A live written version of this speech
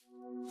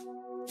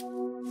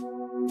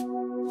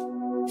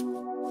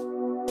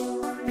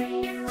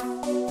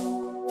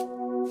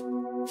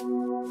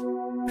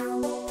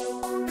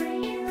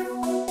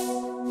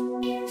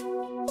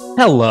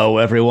Hello,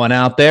 everyone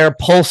out there.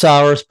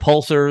 Pulsars,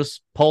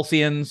 Pulsers,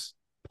 Pulsians,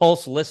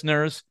 Pulse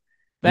listeners.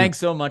 Thanks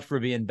so much for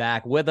being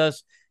back with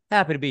us.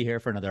 Happy to be here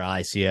for another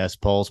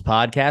ICS Pulse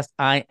podcast.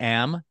 I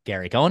am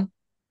Gary Cohen.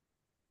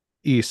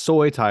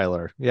 Soy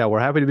Tyler. Yeah, we're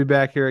happy to be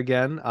back here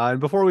again. And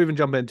before we even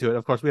jump into it,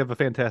 of course, we have a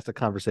fantastic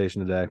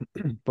conversation today.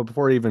 But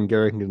before even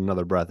Gary can get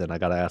another breath in, I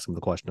got to ask him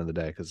the question of the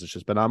day because it's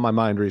just been on my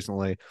mind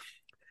recently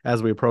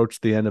as we approach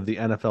the end of the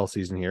NFL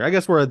season here. I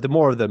guess we're at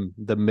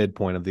the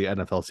midpoint of the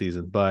NFL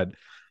season, but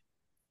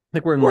I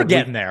think we're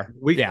getting there.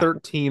 Week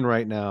 13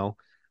 right now.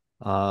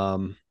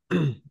 Who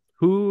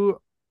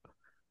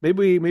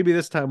maybe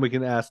this time we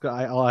can ask.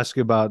 I'll ask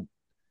you about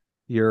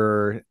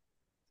your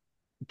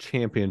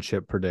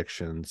championship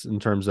predictions in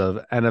terms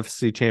of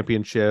NFC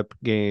championship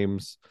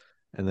games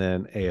and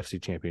then AFC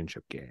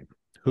championship game.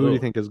 Who do you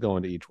think is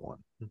going to each one?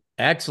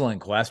 Excellent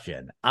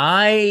question.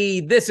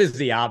 This is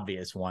the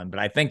obvious one,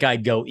 but I think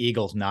I'd go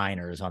Eagles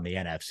Niners on the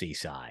NFC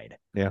side.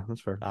 Yeah,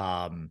 that's fair.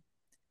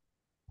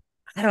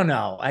 I don't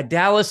know.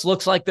 Dallas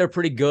looks like they're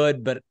pretty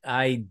good, but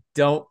I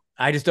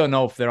just don't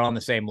know if they're on the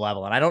same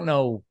level. And I don't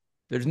know.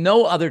 There's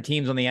no other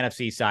teams on the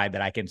NFC side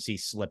that I can see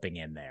slipping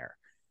in there.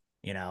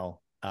 You know,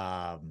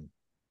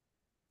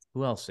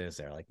 who else is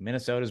there? Like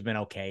Minnesota's been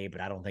okay, but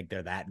I don't think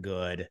they're that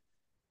good.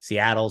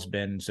 Seattle's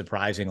been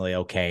surprisingly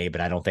okay, but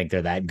I don't think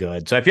they're that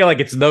good. So I feel like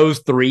it's those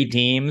three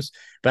teams,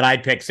 but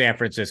I'd pick San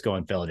Francisco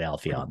and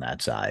Philadelphia on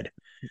that side.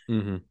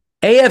 Mm-hmm.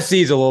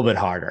 AFC is a little bit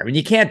harder. I mean,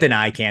 you can't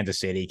deny Kansas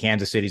City.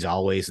 Kansas City's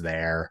always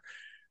there.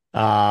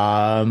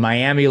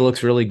 Miami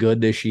looks really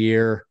good this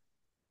year.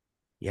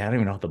 Yeah, I don't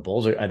even know if the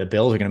Bills are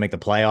going to make the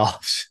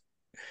playoffs.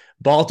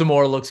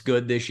 Baltimore looks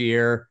good this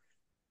year.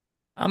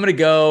 I'm going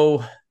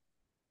to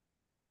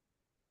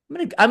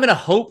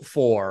hope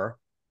for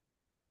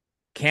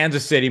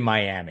Kansas City,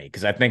 Miami,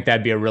 because I think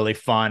that'd be a really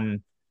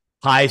fun,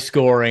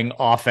 high-scoring,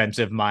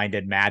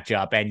 offensive-minded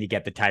matchup, and you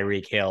get the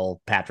Tyreek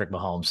Hill, Patrick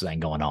Mahomes thing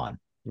going on.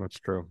 That's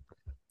true.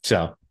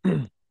 So we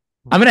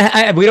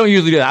don't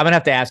usually do that. I'm gonna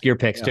have to ask your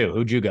picks too.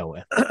 Who'd you go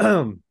with?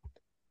 I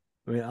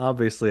mean,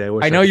 obviously,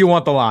 I know you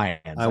want the Lions.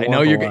 I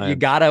know you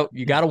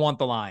gotta want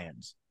the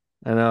Lions.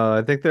 I know.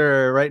 I think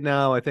they're right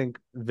now. I think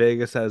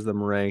Vegas has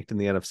them ranked in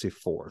the NFC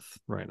 4th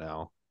right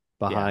now,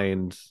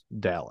 behind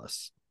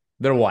Dallas.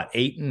 They're what,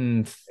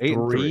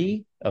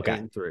 8-3? Okay,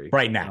 8-3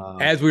 right now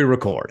as we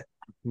record.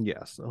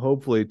 Yes,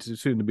 hopefully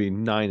soon to be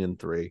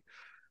 9-3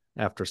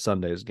 after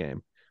Sunday's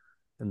game,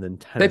 and then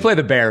 10. They play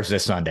the Bears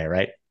this Sunday,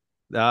 right?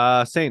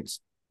 Saints.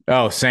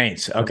 Oh,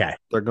 Saints. Okay,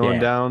 they're going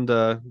down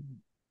to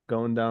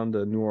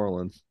New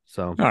Orleans.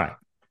 So all right,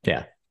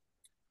 yeah.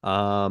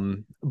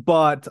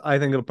 But I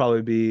think it'll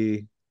probably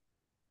be,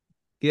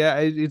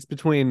 it's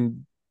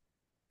between.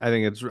 I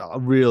think it's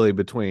really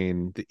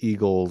between the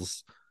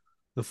Eagles,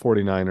 the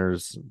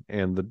 49ers,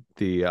 and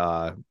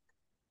the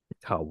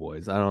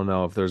Cowboys. I don't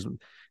know if there's,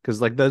 because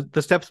like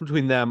the steps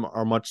between them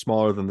are much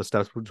smaller than the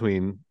steps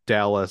between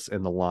Dallas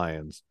and the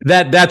Lions.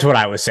 That's what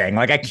I was saying.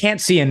 Like, I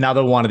can't see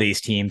another one of these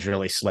teams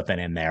really slipping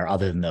in there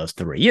other than those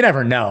three. You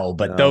never know,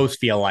 but those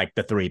feel like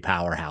the three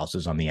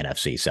powerhouses on the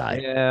NFC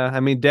side. Yeah,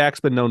 I mean,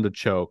 Dak's been known to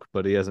choke,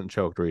 but he hasn't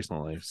choked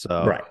recently.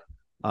 So right.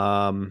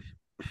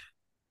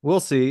 We'll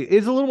see.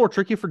 It's a little more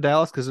tricky for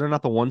Dallas because they're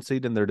not the one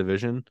seed in their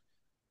division.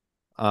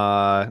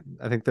 I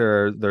think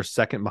they're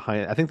second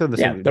behind. I think they're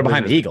they're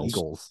behind the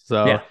Eagles.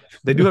 So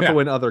they do have to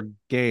win other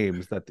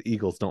games that the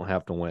Eagles don't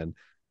have to win.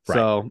 Right.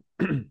 So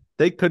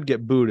they could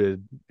get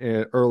booted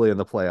early in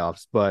the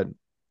playoffs, but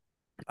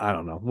I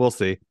don't know. We'll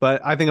see.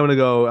 But I think I'm gonna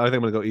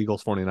go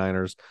Eagles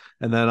 49ers,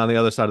 and then on the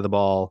other side of the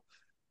ball,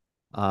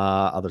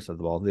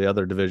 the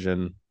other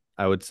division,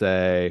 I would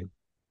say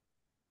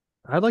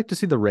I'd like to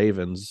see the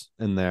Ravens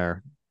in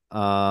there.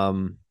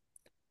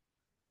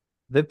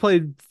 They've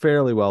played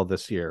fairly well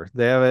this year.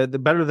 They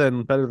have better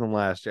than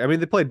last year. I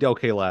mean, they played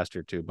okay last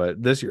year too,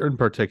 but this year in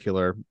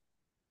particular,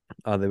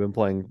 they've been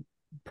playing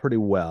pretty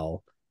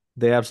well.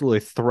 They absolutely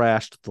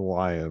thrashed the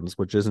Lions,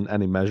 which isn't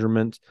any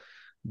measurement,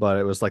 but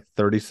it was like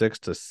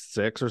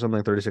 36-6 or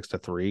something.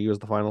 36-3 was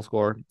the final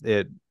score.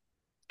 It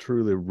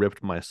truly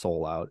ripped my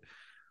soul out.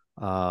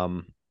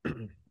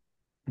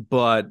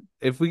 But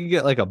if we could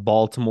get like a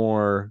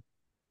Baltimore,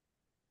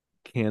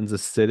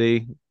 Kansas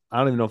City, I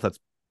don't even know if that's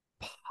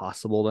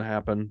possible to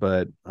happen,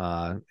 but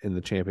in the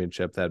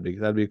championship, that'd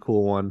be a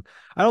cool one.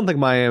 I don't think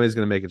Miami's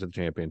going to make it to the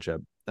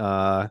championship.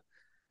 I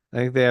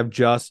think they have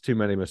just too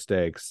many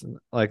mistakes.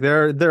 Like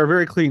they're a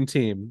very clean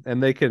team,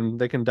 and they can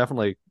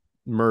definitely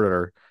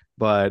murder.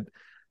 But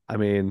I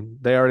mean,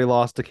 they already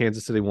lost to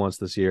Kansas City once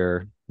this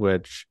year,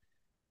 which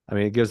I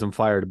mean, it gives them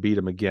fire to beat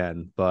them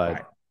again.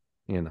 But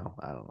I don't know.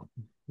 I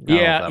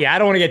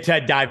don't want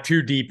to dive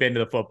too deep into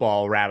the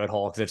football rabbit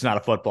hole because it's not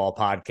a football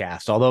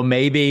podcast. Although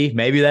maybe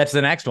that's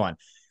the next one.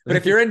 But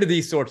if you're into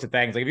these sorts of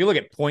things, like if you look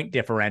at point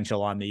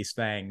differential on these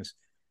things,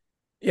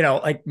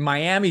 like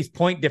Miami's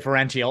point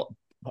differential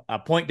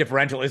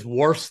is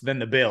worse than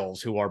the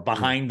Bills, who are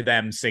behind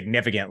them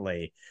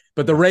significantly.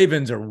 But the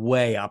Ravens are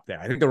way up there.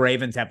 I think the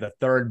Ravens have the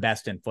third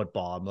best in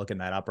football. I'm looking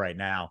that up right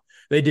now.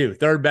 They do.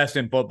 Third best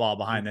in football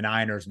behind the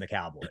Niners and the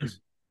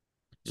Cowboys.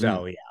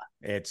 So,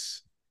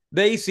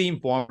 They seem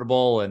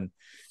formidable. And,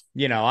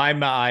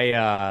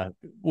 I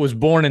was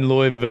born in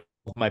Louisville.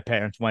 My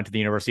parents went to the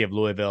University of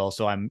Louisville.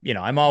 So I'm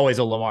always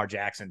a Lamar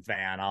Jackson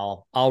fan.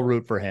 I'll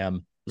root for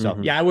him. So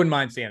yeah, I wouldn't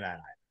mind seeing that.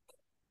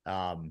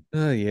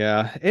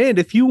 Yeah. And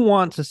if you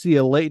want to see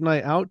a late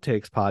night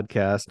outtakes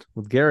podcast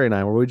with Gary and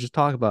I, where we just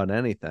talk about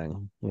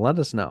anything, let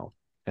us know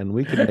and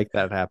we can make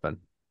that happen.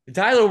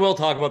 Tyler will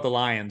talk about the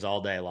Lions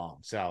all day long.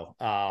 So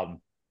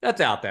that's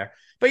out there.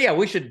 But yeah,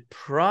 we should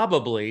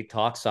probably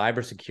talk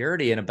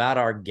cybersecurity and about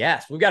our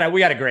guest. We got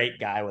a great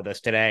guy with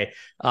us today.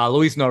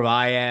 Luis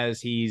Narvaez.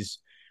 He's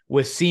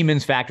with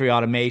Siemens Factory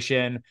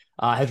Automation,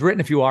 has written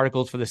a few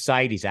articles for the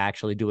site. He's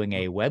actually doing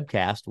a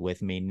webcast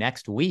with me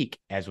next week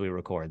as we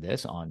record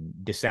this on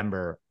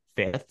December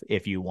 5th.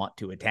 If you want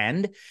to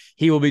attend,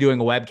 he will be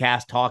doing a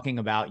webcast talking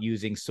about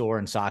using SOAR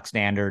and SOC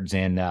standards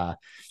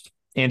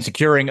in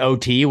securing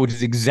OT, which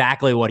is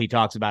exactly what he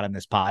talks about in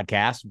this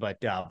podcast, but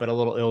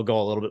it'll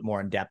go a little bit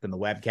more in depth in the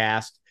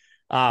webcast.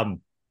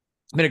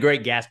 It's been a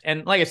great guest.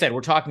 And like I said,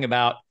 we're talking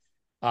about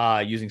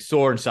using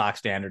SOAR and SOC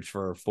standards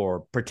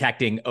for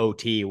protecting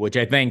OT, which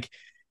I think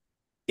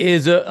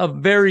is a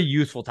very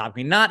useful topic. I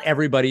mean, not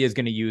everybody is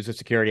going to use a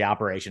security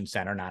operations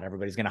center. Not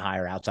everybody's going to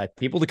hire outside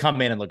people to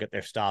come in and look at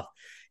their stuff.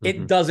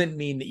 It doesn't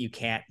mean that you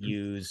can't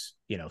use,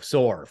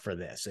 SOAR for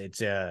this.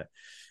 It's a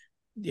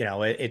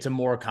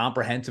more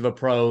comprehensive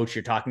approach.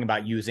 You're talking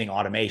about using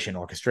automation,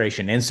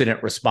 orchestration,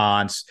 incident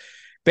response,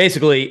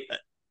 basically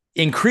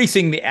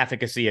increasing the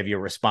efficacy of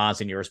your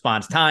response and your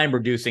response time,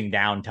 reducing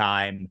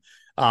downtime.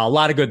 A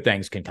lot of good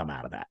things can come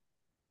out of that.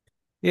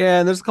 Yeah,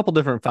 and there's a couple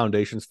different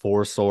foundations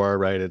for SOAR,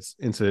 right? It's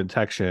incident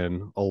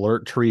detection,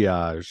 alert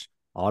triage,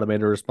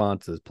 automated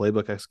responses,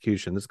 playbook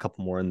execution. There's a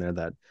couple more in there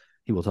that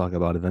he will talk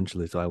about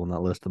eventually, so I will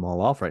not list them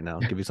all off right now.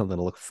 Give you something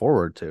to look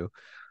forward to.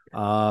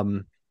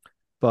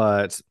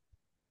 But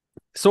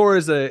SOAR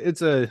is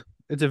a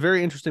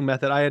very interesting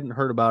method. I hadn't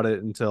heard about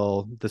it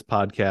until this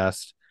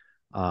podcast.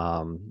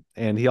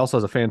 And he also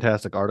has a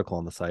fantastic article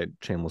on the site,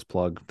 shameless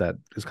plug, that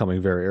is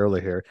coming very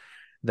early here,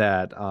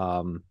 that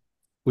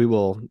we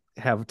will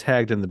have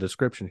tagged in the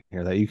description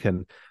here that you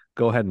can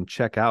go ahead and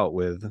check out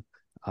with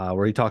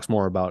where he talks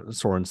more about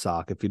SOAR and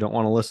SOC. If you don't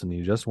want to listen,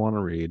 you just want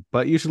to read,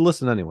 but you should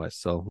listen anyway.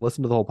 So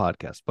listen to the whole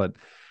podcast. But it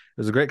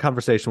was a great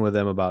conversation with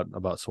him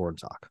about SOAR and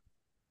SOC.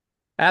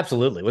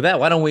 Absolutely. With that,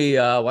 why don't we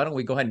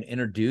go ahead and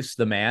introduce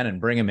the man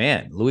and bring him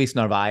in? Luis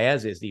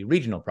Narvaez is the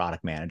regional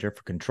product manager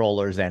for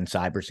controllers and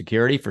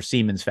cybersecurity for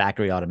Siemens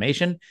Factory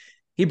Automation.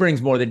 He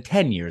brings more than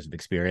 10 years of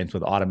experience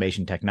with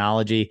automation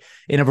technology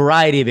in a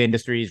variety of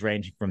industries,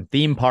 ranging from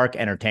theme park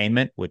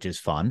entertainment, which is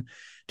fun,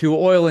 to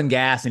oil and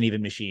gas, and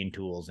even machine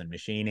tools and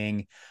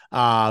machining.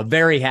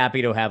 Very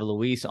happy to have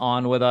Luis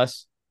on with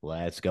us.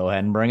 Let's go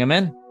ahead and bring him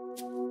in.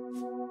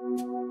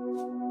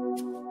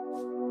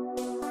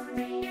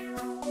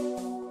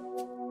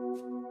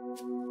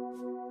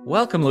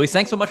 Welcome, Luis.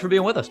 Thanks so much for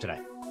being with us today.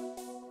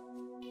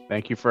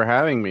 Thank you for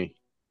having me.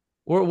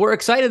 We're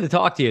excited to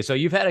talk to you. So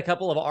you've had a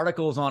couple of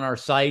articles on our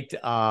site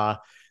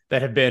that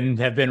have been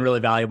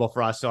really valuable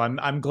for us. So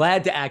I'm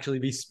glad to actually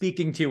be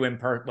speaking to you in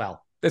person.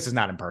 Well, this is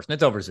not in person;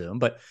 it's over Zoom,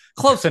 but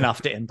close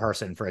enough to in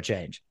person for a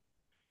change.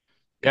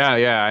 Yeah,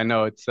 I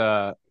know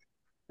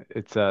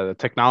the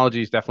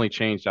technology's definitely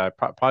changed.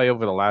 Probably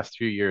over the last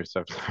few years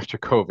after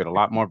COVID, a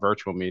lot more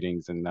virtual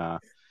meetings than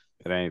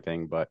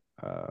anything. But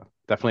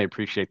definitely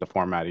appreciate the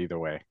format either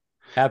way.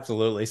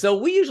 Absolutely. So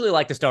we usually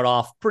like to start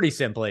off pretty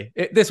simply.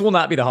 This will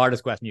not be the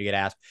hardest question you get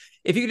asked.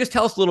 If you could just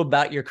tell us a little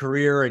about your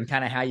career and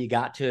kind of how you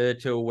got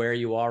to where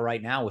you are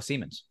right now with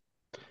Siemens.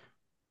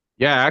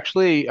 Yeah,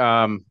 actually,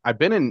 I've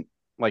been in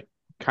like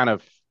kind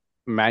of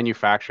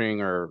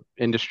manufacturing or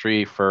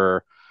industry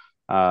for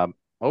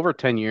over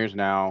 10 years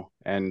now,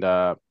 and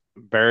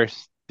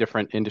various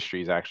different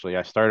industries. Actually,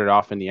 I started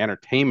off in the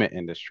entertainment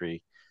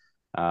industry,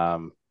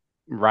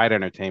 ride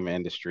entertainment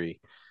industry.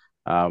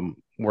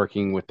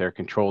 Working with their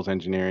controls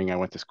engineering. I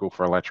went to school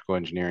for electrical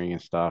engineering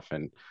and stuff.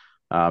 And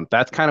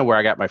that's kind of where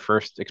I got my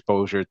first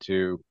exposure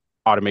to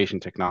automation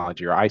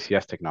technology or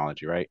ICS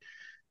technology, right?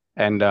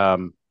 And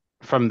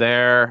from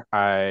there,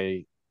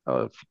 a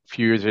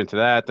few years into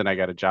that, then I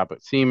got a job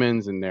at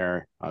Siemens in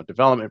their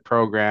development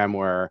program,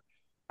 where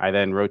I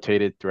then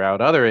rotated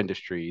throughout other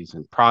industries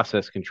and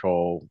process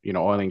control,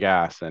 oil and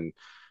gas and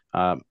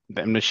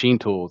machine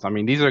tools. I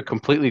mean, these are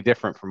completely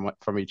different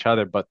from each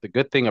other, but the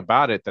good thing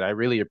about it that I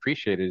really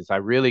appreciated is I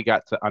really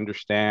got to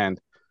understand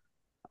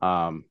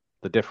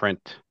the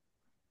different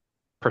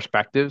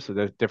perspectives,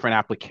 the different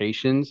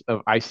applications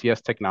of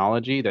ICS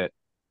technology that,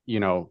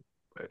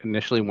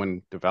 initially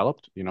when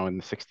developed, in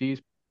the 60s,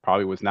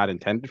 probably was not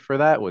intended for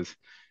that, was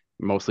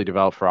mostly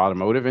developed for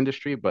automotive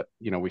industry, but,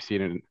 we see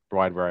it in a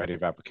wide variety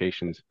of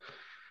applications.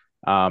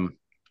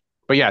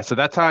 But yeah, so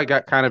that's how I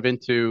got kind of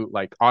into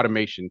like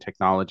automation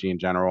technology in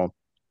general.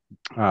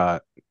 Now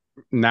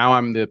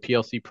I'm the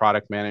PLC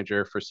product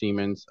manager for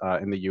Siemens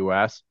in the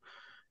US,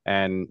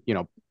 and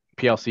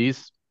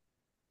PLC's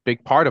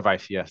big part of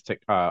ICS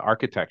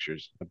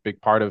architectures, a big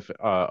part of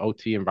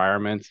OT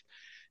environments,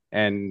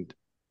 and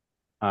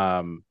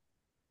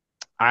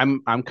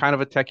I'm kind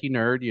of a techie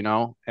nerd,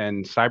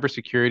 and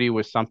cybersecurity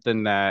was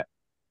something that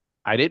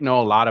I didn't know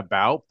a lot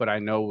about, but I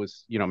know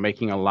was,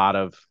 making a lot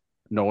of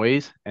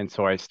noise. And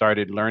so I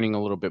started learning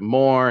a little bit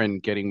more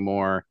and getting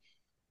more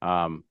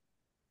um,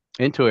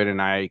 into it.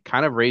 And I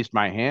kind of raised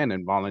my hand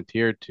and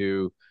volunteered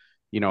to,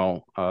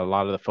 a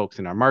lot of the folks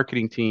in our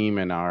marketing team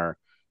and our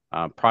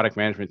product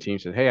management team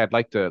said, hey, I'd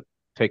like to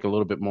take a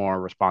little bit more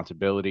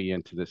responsibility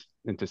into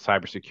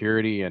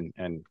cybersecurity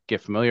and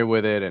get familiar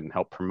with it and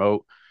help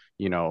promote,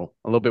 a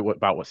little bit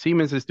about what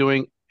Siemens is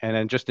doing and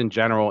then just in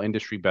general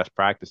industry best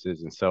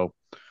practices. And so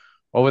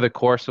over the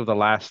course of the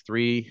last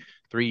three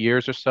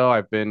years or so,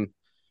 I've been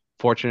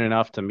fortunate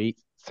enough to meet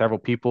several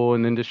people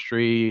in the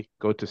industry,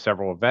 go to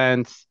several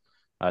events,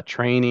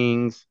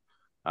 trainings,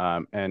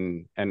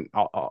 and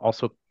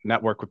also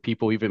network with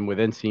people even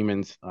within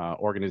Siemens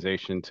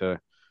organization to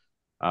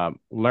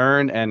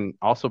learn and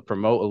also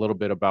promote a little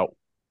bit about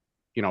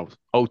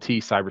OT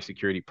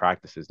cybersecurity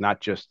practices,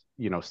 not just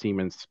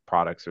Siemens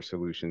products or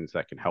solutions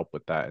that can help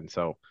with that. And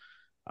so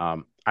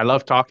I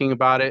love talking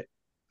about it.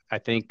 I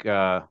think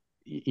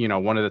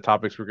one of the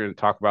topics we're going to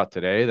talk about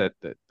today that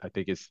I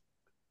think is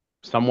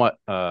somewhat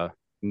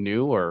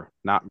new or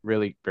not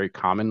really very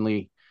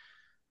commonly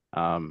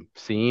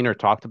seen or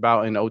talked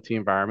about in OT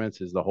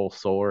environments is the whole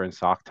SOAR and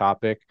SOC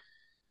topic.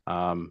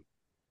 And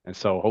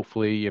so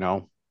hopefully,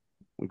 we'll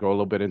go a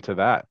little bit into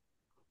that.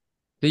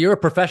 So you're a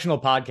professional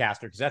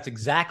podcaster because that's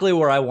exactly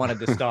where I wanted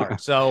to start.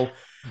 So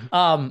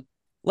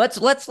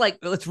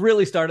let's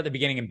really start at the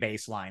beginning and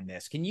baseline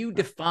this. Can you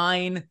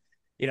define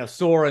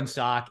SOAR and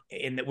SOC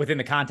within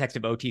the context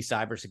of OT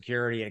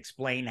cybersecurity and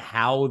explain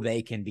how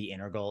they can be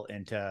integral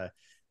into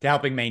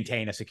helping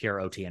maintain a secure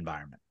OT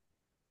environment?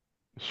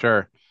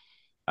 Sure.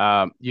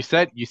 You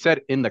said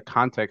in the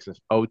context of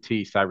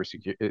OT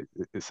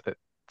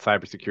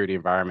cybersecurity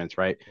environments,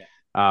 right?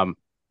 Yeah.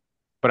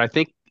 But I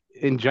think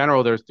in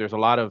general, there's a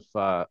lot of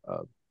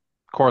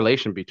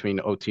correlation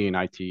between OT and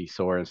IT,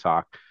 SOAR and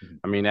SOC. Mm-hmm.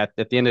 I mean, at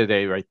the end of the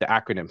day, right, the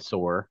acronym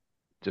SOAR,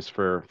 just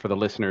for the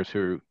listeners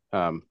who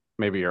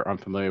maybe are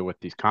unfamiliar with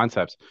these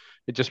concepts,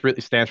 it just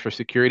really stands for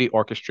security,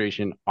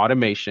 orchestration,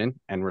 automation,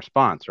 and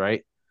response,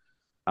 right?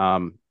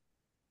 In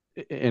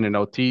an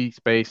OT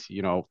space,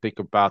 think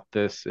about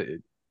this,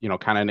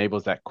 kind of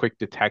enables that quick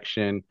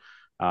detection,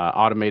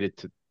 automated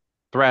to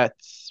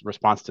threats,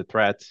 response to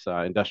threats,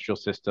 industrial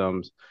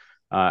systems.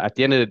 At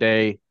the end of the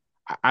day,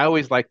 I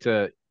always like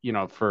to,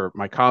 for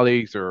my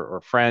colleagues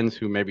or friends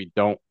who maybe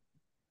don't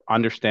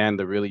understand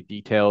the really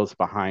details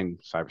behind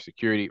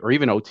cybersecurity or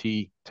even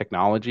OT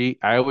technology,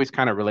 I always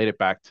kind of relate it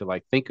back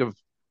to think of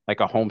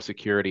like a home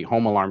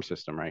alarm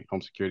system, right?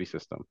 Home security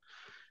system.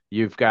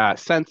 You've got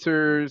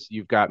sensors,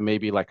 you've got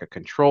maybe like a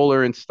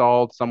controller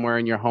installed somewhere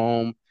in your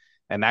home,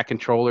 and that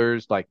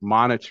controller's like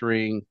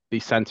monitoring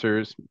these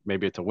sensors.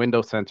 Maybe it's a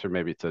window sensor,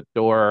 maybe it's a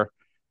door,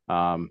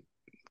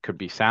 could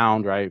be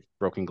sound, right?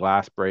 Broken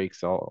glass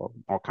breaks, all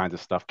kinds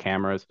of stuff,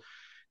 cameras.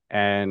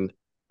 And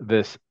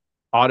this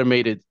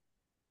automated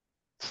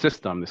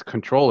system, this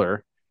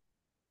controller,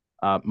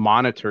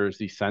 monitors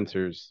these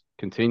sensors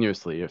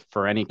continuously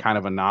for any kind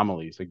of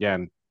anomalies.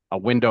 Again, a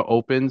window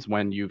opens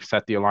when you've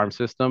set the alarm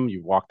system,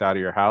 you've walked out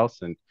of your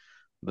house, and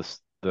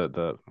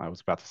the I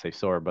was about to say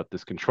SOAR, but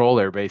this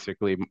controller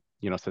basically,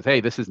 says, hey,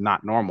 this is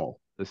not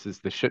normal. This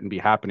shouldn't be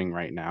happening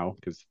right now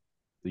because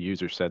the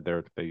user said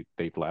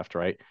they've left,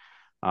 right?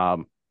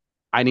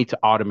 I need to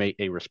automate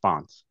a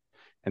response.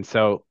 And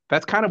so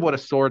that's kind of what a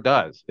SOAR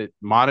does. It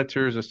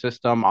monitors a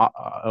system,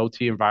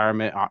 OT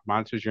environment,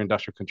 monitors your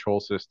industrial control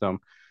system,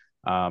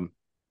 and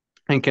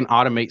can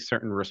automate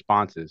certain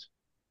responses.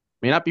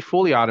 May not be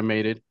fully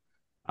automated,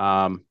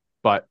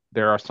 but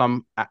there are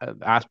some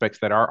aspects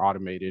that are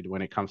automated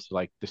when it comes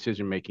to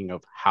decision making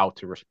of how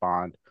to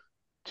respond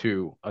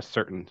to a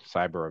certain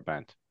cyber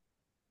event.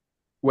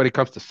 When it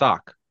comes to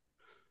SOC,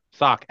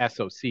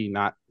 SOC,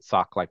 not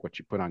SOC like what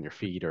you put on your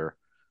feet or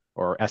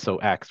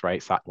SOX,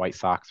 right? White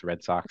socks,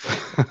 red socks.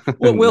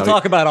 We'll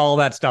talk about all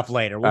that stuff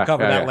later. We'll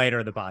cover that later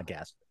in the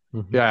podcast.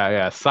 Mm-hmm.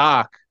 Yeah.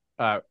 SOC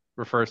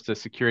refers to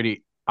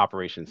Security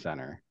Operations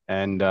Center.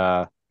 And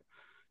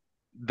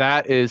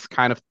that is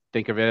kind of,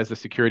 think of it as a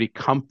security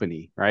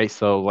company, right?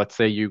 So let's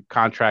say you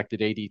contracted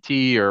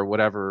ADT or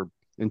whatever,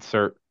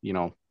 insert,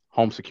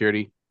 home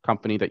security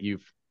company that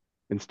you've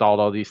installed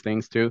all these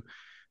things to.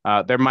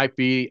 There might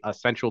be a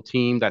central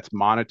team that's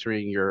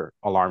monitoring your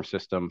alarm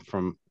system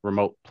from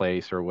remote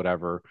place or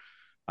whatever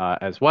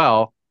as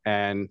well.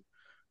 And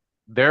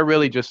they're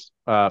really just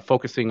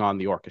focusing on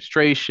the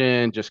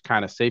orchestration, just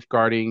kind of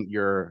safeguarding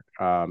your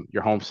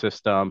home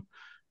system.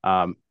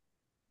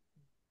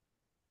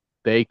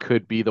 They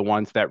could be the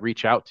ones that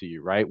reach out to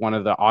you, right? One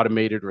of the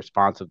automated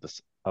response of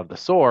the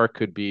SOAR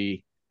could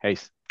be, hey,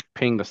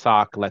 ping the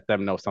SOC, let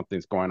them know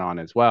something's going on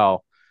as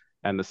well.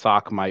 And the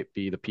SOC might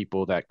be the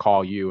people that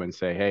call you and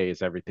say, hey,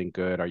 is everything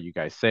good? Are you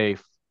guys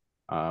safe?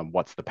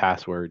 What's the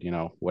password?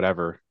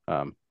 Whatever.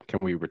 Can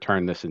we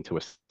return this into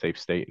a safe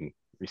state and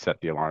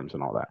reset the alarms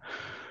and all that?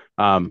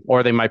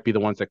 Or they might be the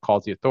ones that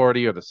calls the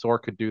authority, or the SOAR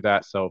could do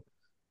that. So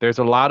there's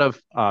a lot of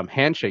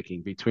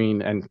handshaking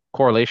between and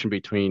correlation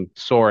between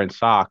SOAR and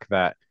SOC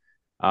that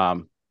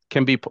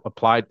can be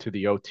applied to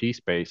the OT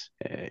space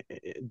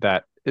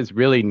that is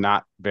really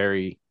not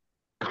very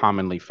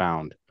commonly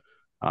found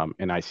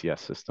in ICS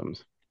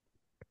systems.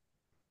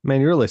 Man,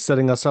 you're really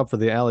setting us up for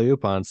the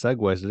alley-oop on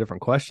segues to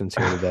different questions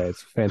here today.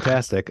 It's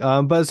fantastic.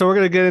 But so we're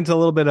going to get into a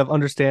little bit of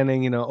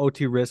understanding,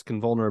 OT risk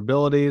and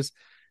vulnerabilities.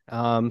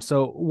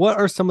 So what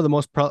are some of the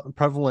most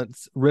prevalent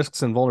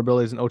risks and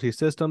vulnerabilities in OT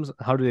systems?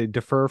 How do they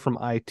differ from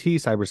IT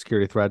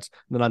cybersecurity threats?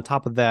 And then on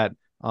top of that,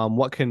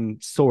 what can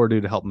SOAR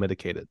do to help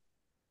mitigate it?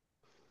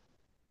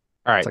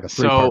 All right. It's like a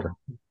three-parter.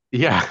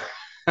 Yeah.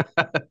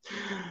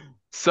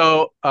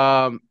 So,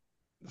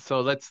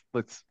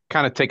 let's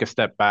kind of take a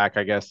step back,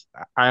 I guess.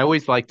 I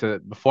always like to,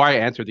 before I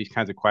answer these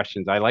kinds of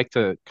questions, I like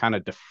to kind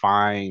of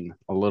define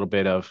a little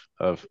bit of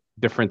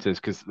differences,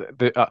 because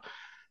a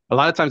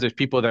lot of times there's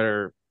people that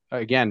are,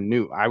 again,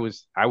 new. I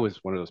was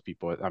one of those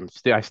people.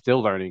 I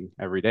still learning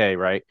every day,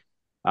 right?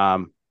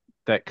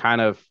 That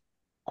kind of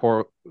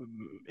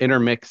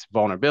intermix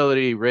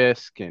vulnerability,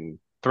 risk, and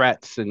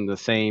threats in the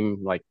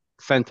same like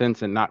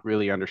sentence, and not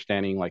really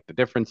understanding like the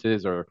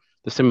differences or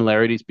the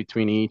similarities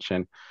between each.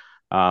 And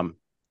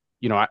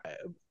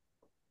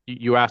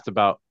you asked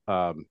about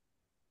the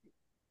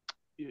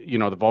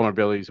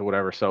vulnerabilities or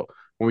whatever. So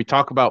when we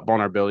talk about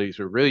vulnerabilities,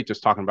 we're really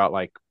just talking about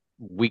like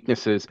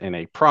weaknesses in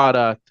a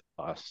product,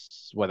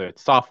 whether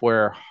it's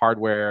software,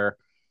 hardware.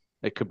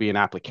 It could be an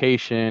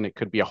application. It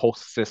could be a whole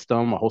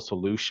system, a whole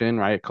solution,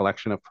 right? A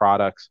collection of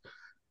products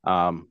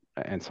and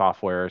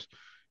softwares.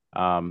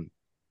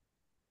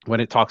 When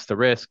it talks to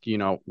risk,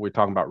 we're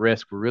talking about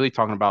risk. We're really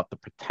talking about the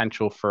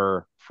potential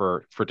for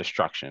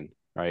destruction,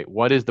 right?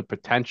 What is the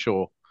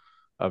potential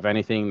of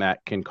anything that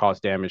can cause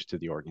damage to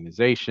the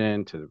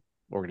organization, to the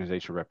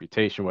organizational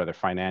reputation, whether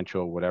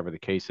financial, whatever the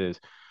case is,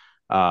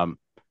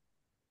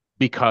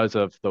 because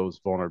of those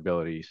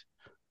vulnerabilities.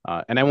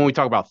 And then when we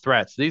talk about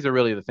threats, these are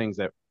really the things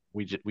that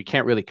we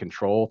can't really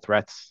control.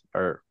 Threats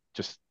are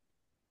just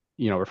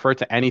refer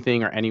to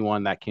anything or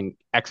anyone that can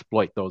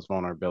exploit those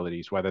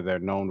vulnerabilities, whether they're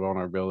known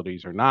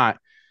vulnerabilities or not.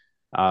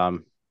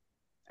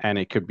 And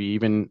it could be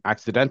even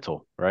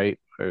accidental, right?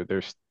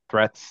 There's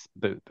threats,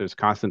 there's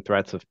constant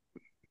threats of,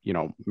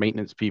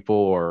 maintenance people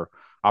or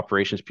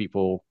operations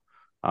people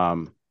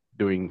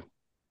doing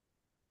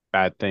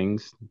bad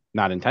things,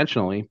 not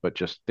intentionally, but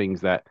just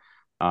things that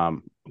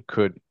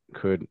could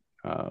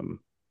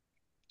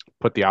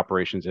put the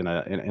operations in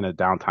a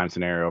downtime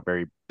scenario, a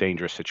very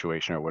dangerous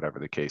situation, or whatever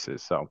the case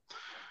is. So,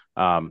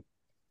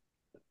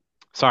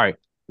 sorry,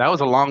 that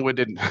was a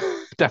long-winded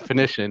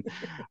definition.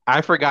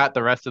 I forgot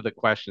the rest of the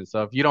question.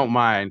 So if you don't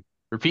mind,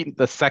 repeat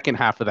the second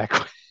half of that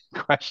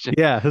question.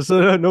 Yeah,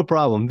 so no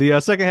problem. The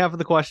second half of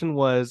the question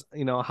was,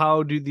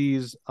 how do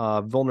these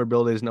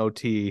vulnerabilities in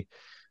OT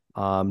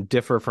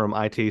differ from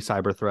IT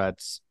cyber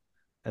threats?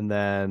 And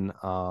then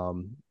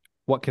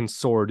what can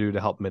SOAR do to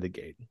help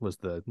mitigate was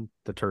the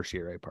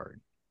tertiary part.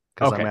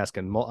 Because I'm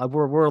asking,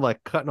 we're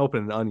like cutting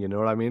open an onion, you know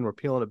what I mean? We're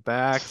peeling it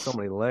back, so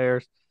many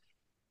layers.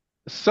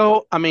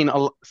 So, I mean,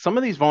 some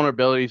of these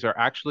vulnerabilities are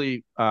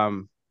actually,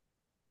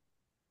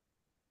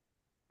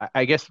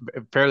 I guess,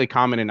 fairly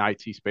common in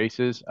IT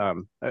spaces.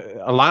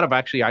 A lot of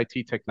actually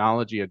IT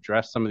technology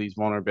addressed some of these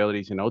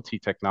vulnerabilities in OT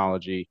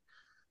technology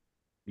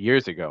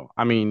years ago.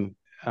 I mean,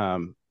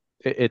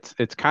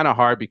 it's kind of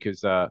hard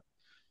because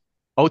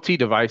OT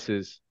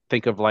devices,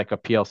 think of like a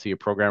PLC, a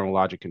programmable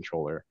logic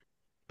controller.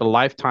 The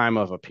lifetime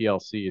of a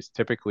PLC is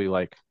typically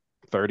like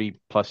 30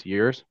 plus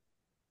years,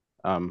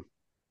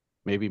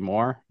 maybe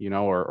more,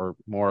 or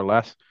more or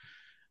less,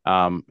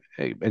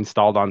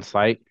 installed on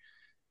site.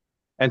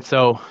 And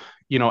so,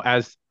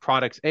 as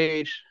products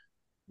age,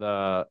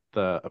 the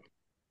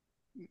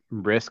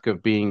risk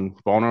of being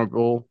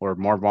vulnerable or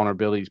more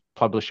vulnerabilities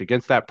published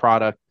against that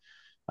product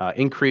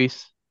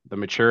increase. The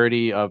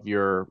maturity of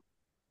your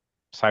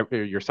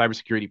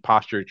cybersecurity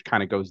posture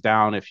kind of goes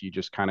down if you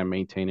just kind of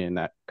maintain it in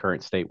that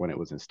current state when it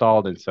was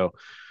installed. And so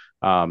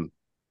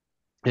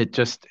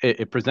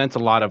it presents a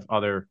lot of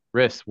other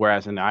risks,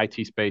 whereas in the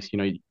IT space,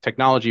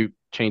 technology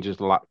changes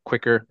a lot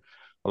quicker.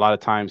 A lot of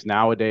times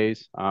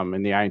nowadays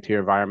in the IT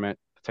environment,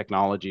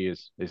 technology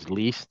is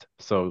leased,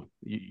 so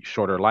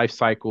shorter life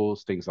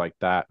cycles, things like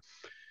that.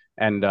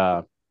 And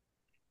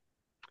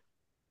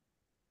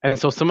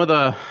so some of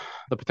the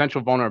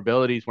potential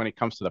vulnerabilities when it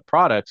comes to the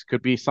products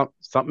could be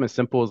something as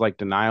simple as like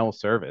denial of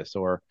service,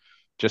 or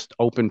just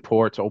open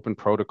ports, open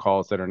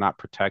protocols that are not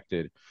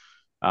protected.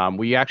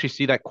 We actually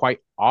see that quite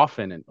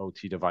often in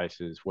OT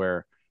devices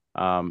where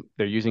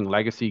they're using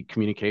legacy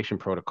communication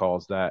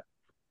protocols that,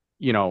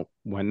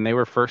 when they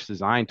were first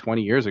designed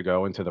 20 years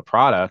ago into the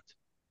product,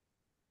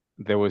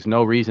 there was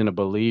no reason to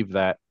believe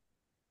that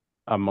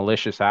a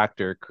malicious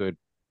actor could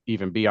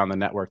even be on the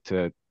network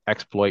to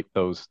exploit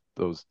those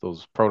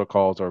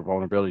protocols or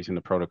vulnerabilities in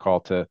the protocol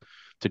to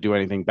do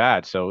anything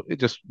bad. So it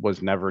just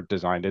was never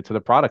designed into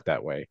the product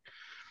that way.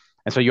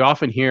 And so you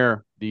often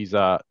hear these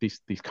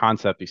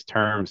concepts, these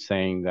terms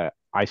saying that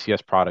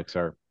ICS products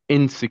are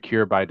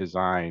insecure by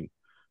design,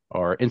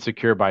 or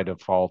insecure by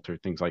default or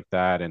things like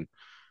that. And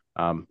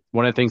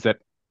one of the things that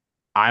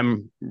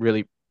I'm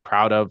really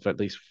proud of, at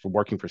least for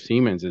working for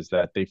Siemens, is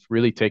that they've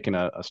really taken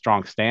a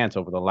strong stance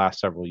over the last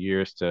several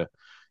years to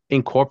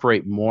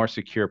incorporate more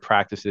secure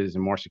practices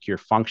and more secure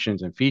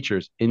functions and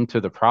features into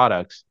the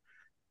products,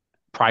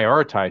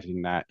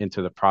 prioritizing that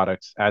into the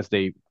products as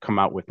they come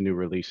out with new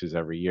releases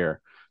every year.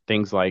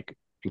 Things like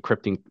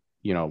encrypting,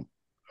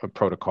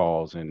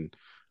 protocols and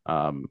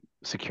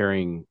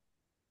securing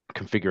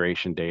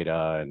configuration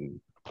data and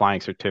applying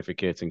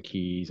certificates and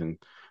keys and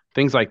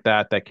things like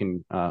that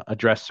can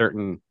address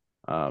certain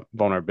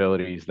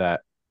vulnerabilities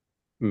that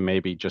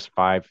maybe just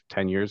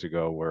 5-10 years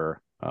ago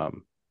were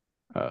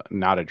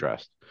not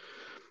addressed.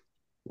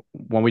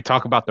 When we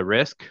talk about the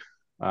risk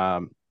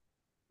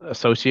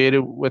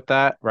associated with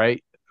that,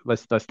 right?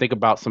 Let's think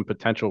about some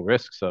potential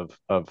risks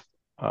of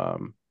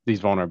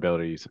these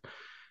vulnerabilities.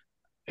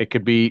 It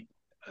could be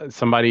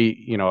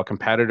somebody, a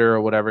competitor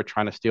or whatever,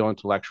 trying to steal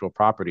intellectual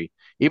property.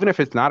 Even if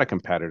it's not a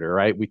competitor,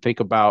 right? We think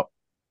about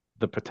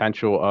the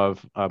potential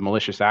of a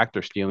malicious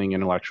actor stealing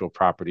intellectual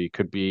property. It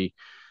could be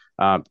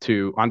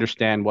to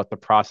understand what the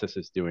process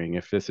is doing.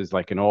 If this is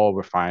like an oil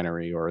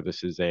refinery or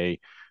this is a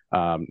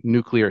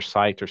nuclear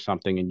site or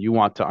something, and you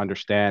want to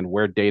understand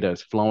where data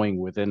is flowing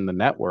within the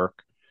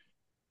network,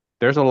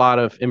 there's a lot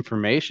of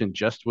information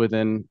just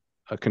within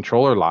a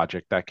controller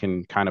logic that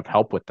can kind of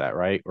help with that,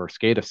 right? Or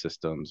SCADA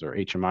systems or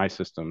HMI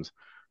systems,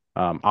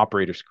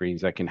 operator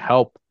screens that can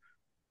help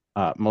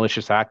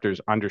malicious actors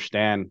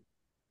understand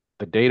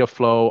the data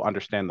flow,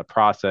 understand the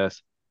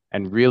process,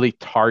 and really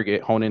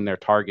hone in their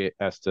target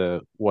as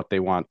to what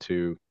they want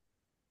to,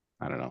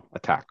 I don't know,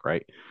 attack,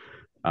 right?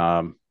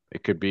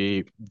 It could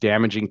be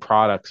damaging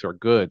products or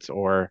goods,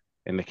 or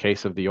in the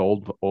case of the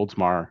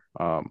Oldsmar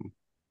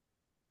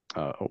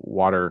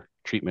water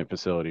treatment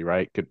facility,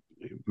 right? Could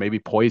maybe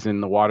poison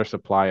the water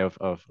supply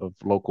of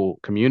local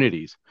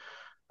communities.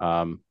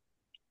 And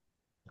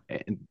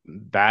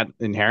that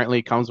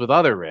inherently comes with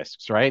other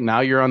risks, right?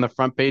 Now you're on the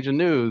front page of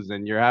news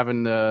and you're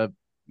having to,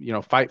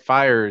 fight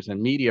fires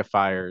and media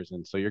fires.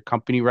 And so your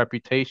company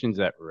reputation's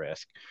at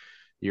risk.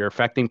 You're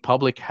affecting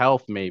public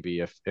health, maybe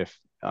if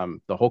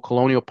the whole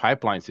Colonial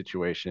Pipeline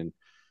situation,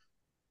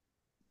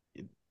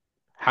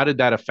 how did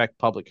that affect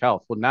public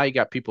health? Well, now you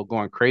got people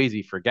going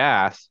crazy for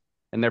gas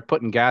and they're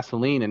putting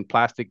gasoline in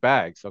plastic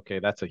bags. Okay,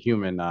 that's a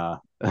human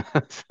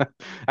that's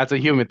a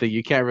human thing.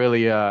 You can't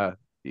really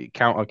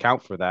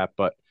account for that,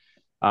 but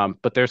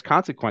there's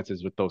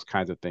consequences with those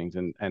kinds of things.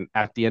 And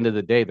at the end of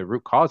the day, the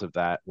root cause of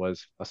that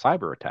was a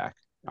cyber attack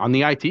on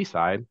the IT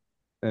side,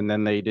 and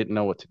then they didn't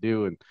know what to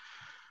do. And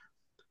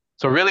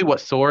so really what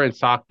SOAR and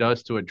SOC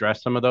does to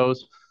address some of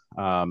those,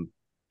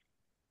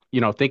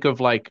 think of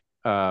like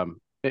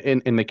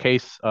in the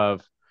case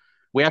of,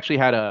 we actually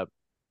had a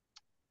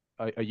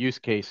use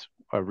case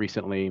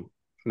recently,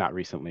 not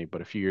recently,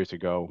 but a few years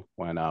ago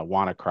when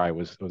WannaCry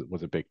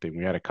was a big thing.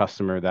 We had a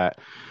customer that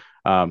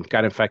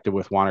got infected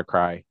with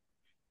WannaCry,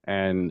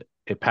 and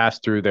it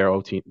passed through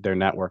their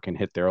network and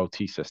hit their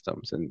OT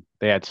systems. And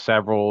they had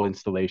several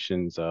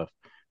installations of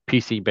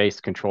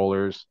PC-based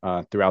controllers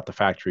throughout the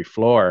factory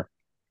floor,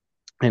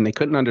 and they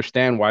couldn't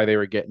understand why they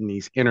were getting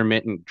these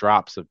intermittent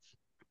drops of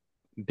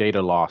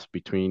data loss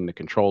between the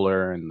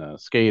controller and the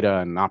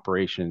SCADA and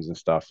operations and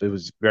stuff. It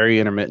was very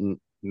intermittent,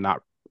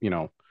 not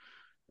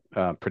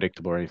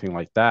predictable or anything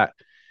like that.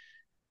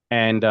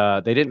 And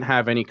they didn't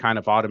have any kind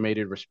of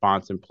automated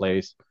response in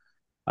place.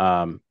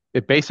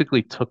 It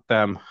basically took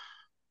them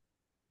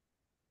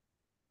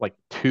like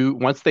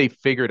once they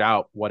figured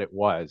out what it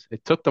was,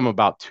 it took them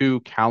about 2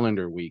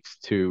 calendar weeks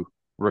to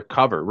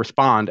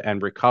respond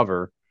and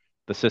recover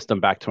the system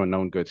back to a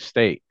known good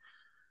state.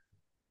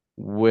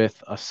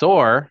 With a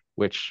SOAR,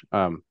 which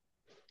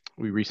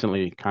we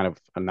recently kind of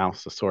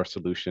announced a SOAR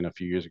solution a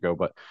few years ago,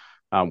 but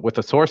with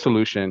a SOAR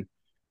solution,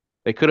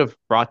 they could have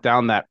brought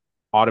down that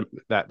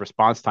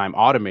response time,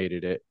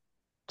 automated it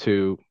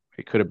to,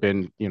 it could have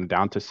been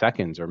down to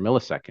seconds or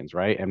milliseconds,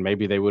 right? And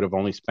maybe they would have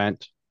only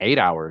spent 8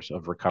 hours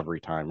of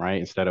recovery time, right?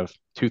 Instead of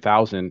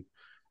 2,000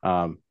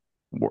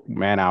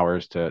 man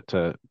hours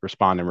to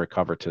respond and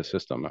recover to the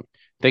system.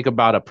 Think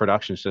about a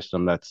production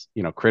system that's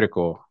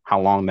critical,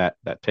 how long that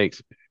takes.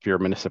 If you're a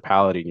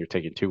municipality and you're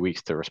taking 2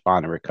 weeks to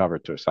respond and recover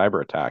to a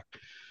cyber attack,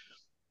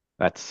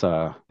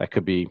 that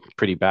could be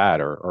pretty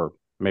bad, or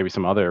maybe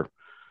some other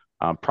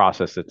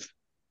process that's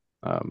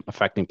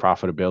affecting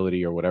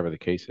profitability or whatever the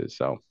case is.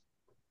 So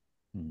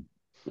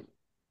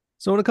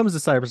when it comes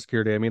to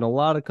cybersecurity, I mean, a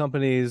lot of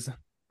companies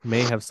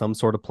may have some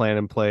sort of plan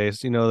in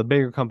place. The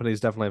bigger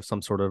companies definitely have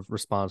some sort of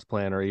response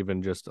plan, or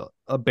even just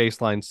a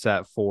baseline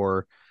set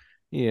for,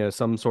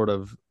 some sort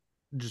of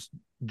just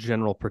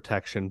general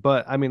protection.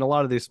 But I mean, a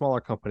lot of these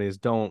smaller companies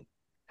don't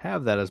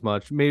have that as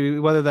much. Maybe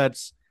whether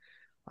that's,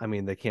 I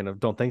mean, they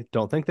don't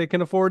think they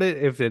can afford it.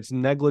 If it's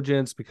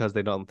negligence because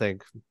they don't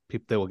think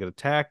they will get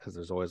attacked, because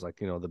there's always like,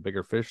 the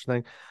bigger fish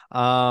thing.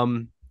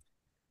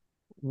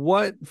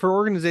 What for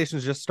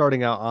organizations just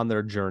starting out on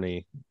their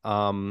journey,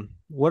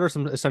 what are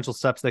some essential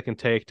steps they can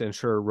take to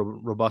ensure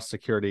robust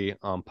security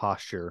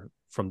posture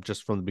from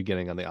the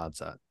beginning on the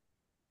onset?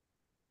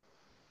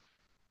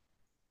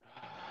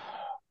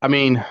 I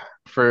mean,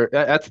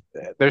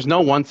 there's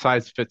no one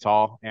size fits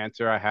all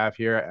answer I have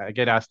here. I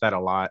get asked that a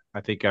lot.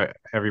 I think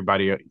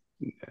everybody,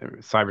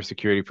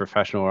 cybersecurity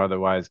professional or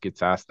otherwise,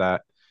 gets asked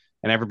that,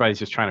 and everybody's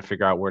just trying to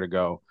figure out where to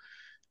go.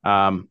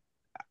 Um,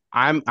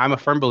 I'm a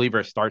firm believer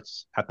it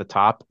starts at the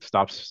top,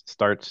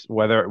 starts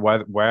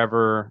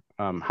wherever,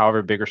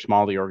 however big or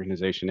small the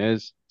organization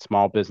is,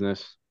 small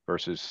business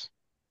versus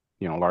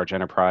large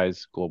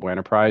enterprise, global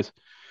enterprise.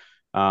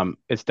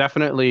 It's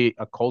definitely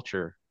a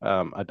culture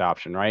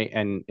adoption, right?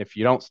 And if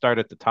you don't start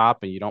at the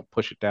top and you don't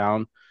push it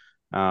down,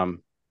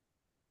 um,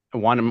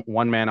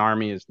 one man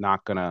army is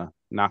not gonna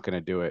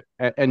do it.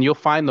 And you'll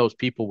find those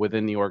people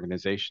within the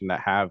organization that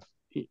have,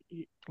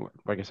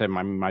 like I said,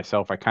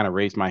 myself, I kind of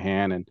raised my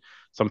hand, and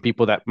some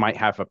people that might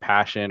have a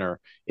passion or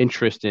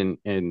interest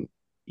in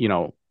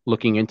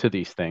looking into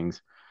these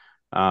things,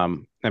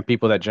 and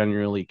people that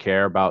genuinely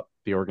care about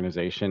the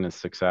organization and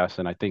success.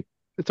 And I think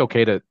it's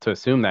okay to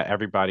assume that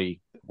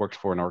everybody works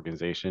for an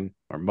organization,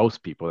 or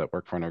most people that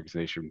work for an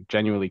organization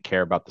genuinely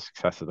care about the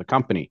success of the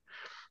company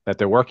that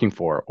they're working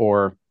for.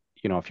 Or,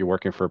 if you're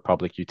working for a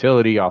public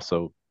utility,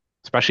 also,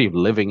 especially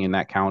living in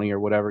that county or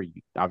whatever,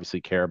 you obviously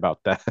care about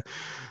that,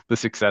 the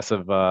success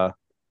of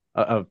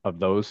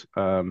those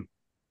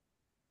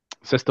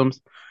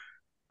systems.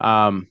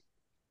 Um,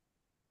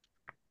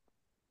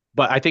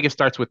 but I think it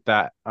starts with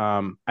that.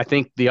 I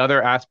think the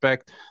other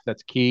aspect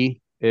that's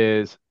key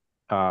is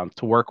to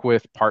work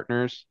with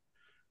partners,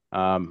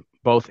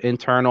 both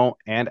internal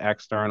and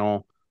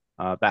external,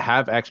 that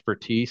have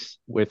expertise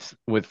with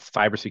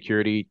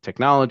cybersecurity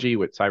technology,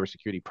 with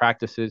cybersecurity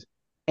practices,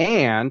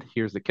 and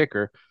here's the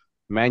kicker: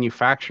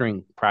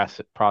 manufacturing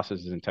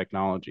processes and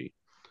technology.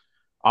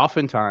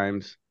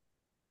 Oftentimes,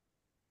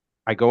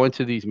 I go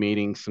into these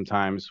meetings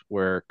sometimes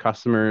where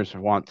customers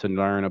want to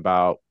learn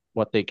about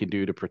what they can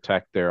do to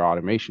protect their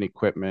automation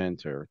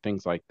equipment or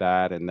things like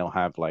that, and they'll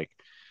have like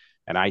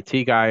an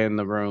IT guy in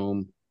the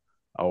room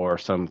or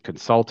some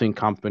consulting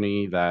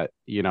company that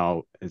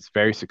is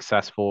very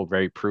successful,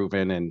 very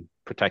proven in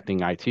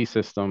protecting IT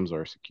systems,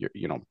 or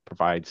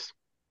provides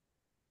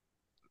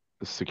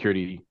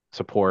security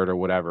support or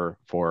whatever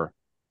for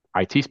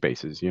IT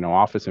spaces,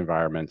 office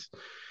environments.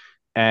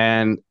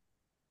 And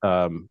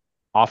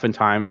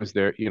oftentimes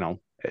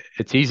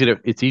it's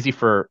easy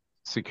for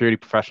security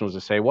professionals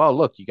to say, well,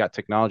 look, you got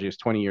technology that's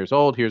 20 years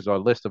old. Here's a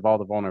list of all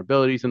the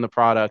vulnerabilities in the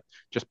product.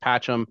 Just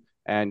patch them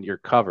and you're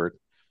covered.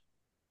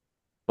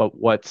 But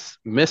what's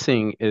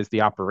missing is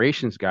the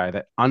operations guy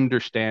that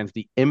understands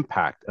the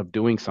impact of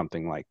doing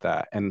something like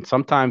that. And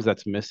sometimes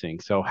that's missing.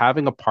 So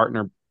having a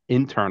partner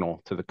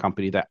internal to the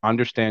company that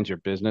understands your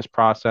business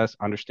process,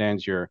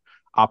 understands your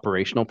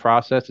operational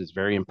process is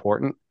very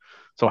important.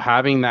 So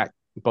having that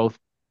both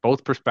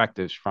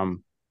perspectives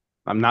from,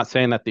 I'm not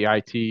saying that the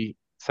IT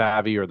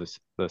savvy or the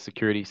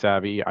security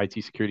savvy, IT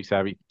security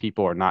savvy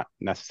people are not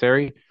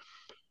necessary,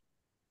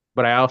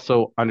 but I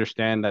also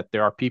understand that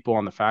there are people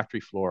on the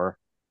factory floor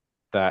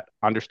that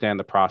understand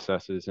the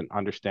processes and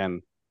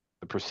understand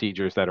the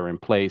procedures that are in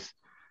place,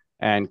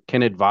 and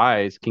can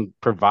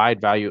provide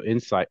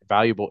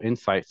valuable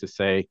insights to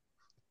say,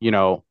 you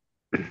know,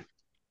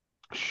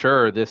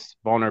 sure, this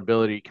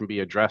vulnerability can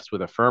be addressed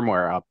with a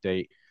firmware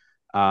update.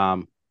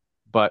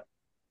 But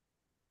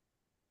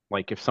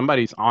like if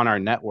somebody's on our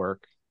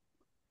network,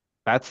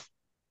 that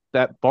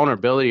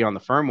vulnerability on the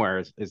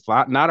firmware is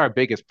not our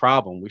biggest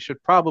problem. We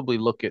should probably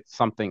look at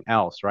something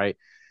else, right?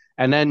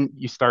 And then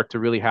you start to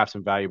really have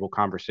some valuable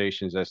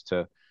conversations as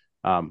to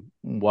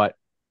what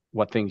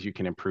things you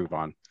can improve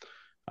on.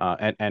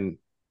 And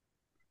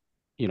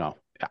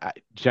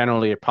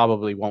generally it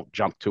probably won't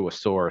jump to a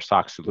SOAR or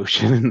SOC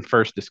solution in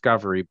first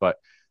discovery, but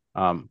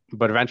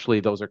eventually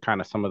those are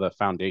kind of some of the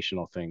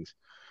foundational things.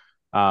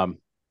 And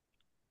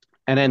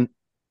then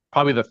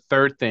probably the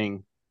third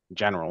thing,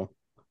 general,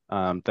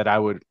 that I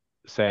would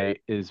say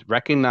is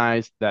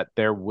recognize that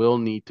there will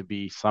need to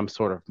be some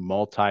sort of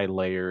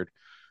multi-layered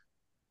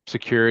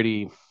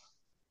security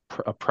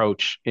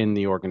approach in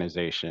the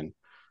organization.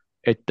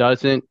 It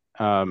doesn't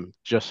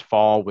just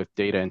fall with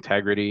data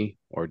integrity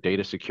or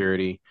data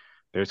security.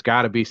 There's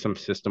got to be some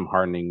system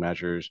hardening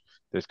measures.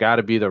 There's got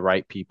to be the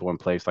right people in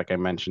place, like I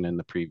mentioned in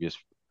the previous,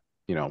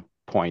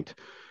 point.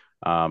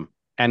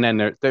 And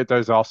then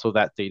there's also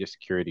that data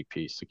security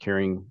piece,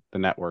 securing the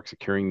network,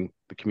 securing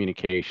the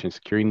communication,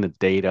 securing the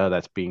data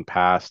that's being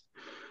passed.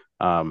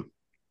 There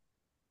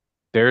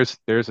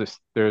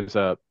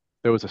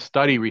was a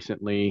study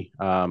recently,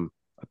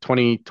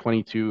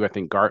 2022, I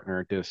think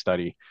Gartner did a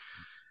study,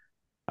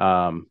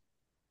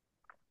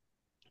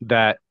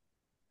 that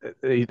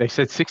they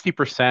said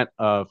 60%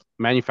 of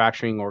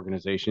manufacturing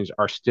organizations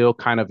are still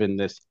kind of in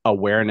this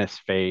awareness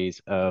phase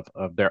of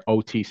their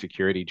OT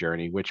security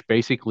journey, which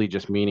basically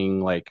just meaning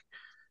like,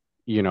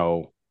 and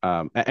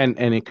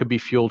it could be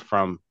fueled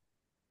from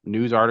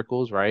news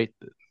articles, right?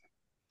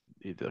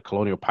 The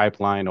Colonial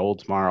Pipeline,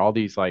 Oldsmar, all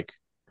these like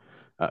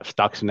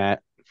Stuxnet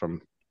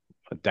from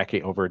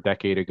over a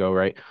decade ago,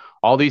 right?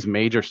 All these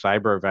major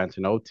cyber events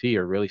in OT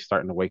are really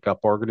starting to wake up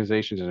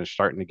organizations, and they're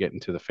starting to get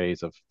into the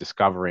phase of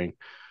discovering,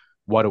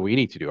 what do we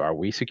need to do? Are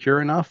we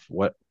secure enough?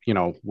 What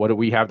do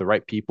we have the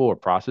right people or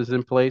processes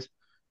in place?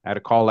 I had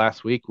a call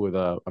last week with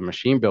a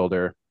machine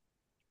builder,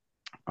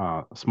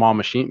 a small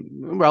machine,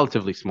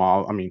 relatively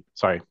small. I mean,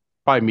 sorry,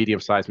 probably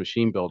medium-sized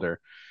machine builder.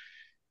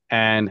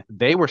 And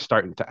they were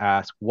starting to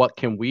ask, what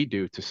can we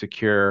do to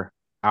secure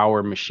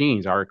our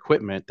machines, our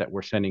equipment that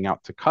we're sending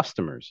out to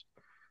customers?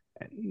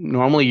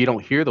 Normally, you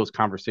don't hear those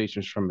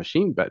conversations from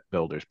machine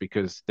builders,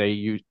 because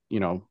a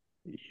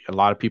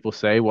lot of people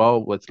say,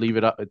 well, let's leave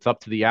it up. It's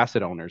up to the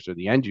asset owners or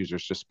the end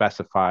users to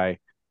specify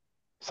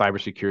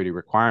cybersecurity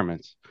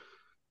requirements.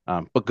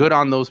 But good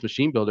on those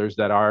machine builders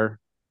that are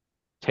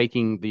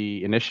taking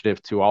the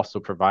initiative to also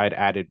provide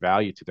added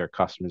value to their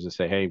customers, and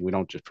say, hey, we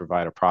don't just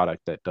provide a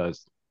product that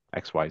does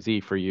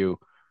XYZ for you.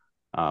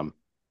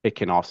 It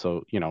can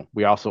also,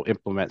 we also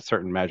implement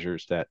certain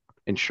measures that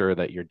ensure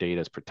that your data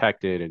is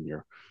protected and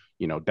your,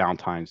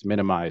 downtime's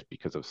minimized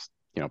because of,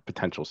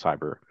 potential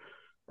cyber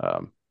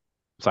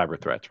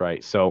threats,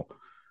 right? So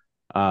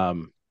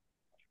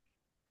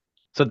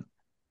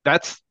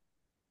that's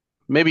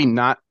maybe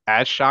not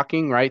as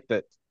shocking, right?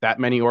 That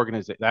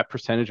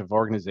percentage of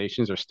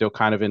organizations are still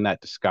kind of in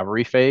that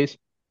discovery phase.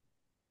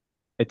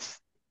 It's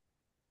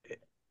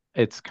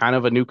kind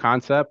of a new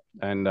concept,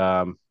 and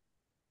I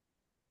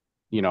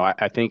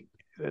think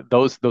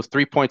those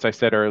 3 points I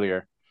said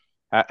earlier,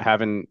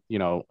 having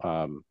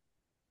the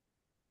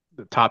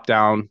top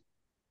down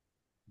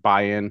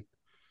buy-in,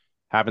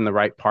 having the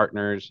right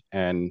partners,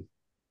 and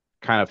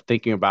kind of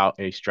thinking about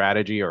a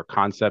strategy or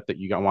concept that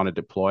you want to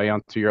deploy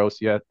onto your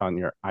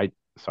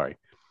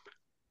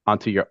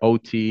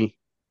OT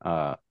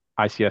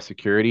ICS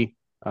security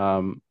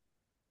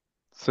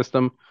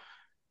system.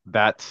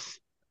 That's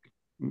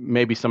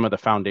maybe some of the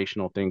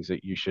foundational things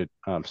that you should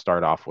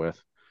start off with.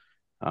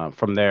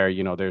 From there,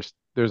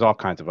 there's all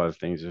kinds of other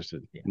things. There's a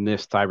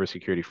NIST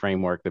cybersecurity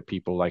framework that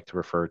people like to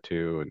refer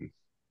to, and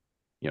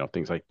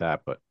things like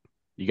that. But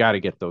you got to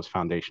get those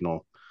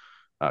foundational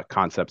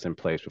concepts in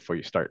place before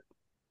you start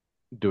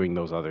doing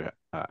those other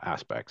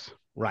aspects.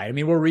 Right. I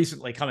mean, we're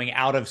recently coming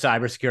out of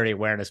Cybersecurity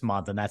Awareness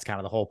Month, and that's kind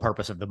of the whole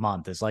purpose of the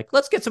month, is like,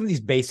 let's get some of these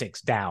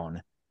basics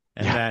down,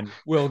 and then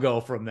we'll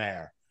go from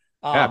there.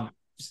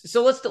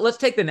 So let's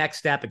take the next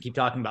step and keep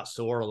talking about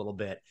SOAR a little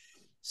bit.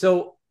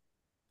 So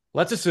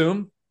let's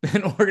assume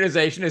an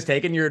organization has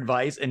taken your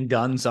advice and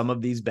done some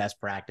of these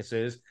best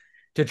practices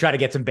to try to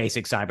get some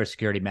basic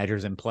cybersecurity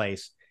measures in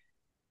place.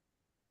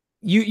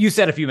 You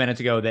said a few minutes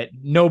ago that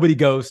nobody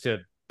goes to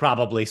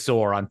probably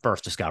SOAR on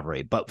first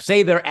discovery, but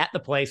say they're at the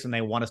place and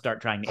they want to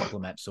start trying to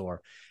implement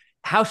SOAR.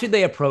 How should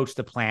they approach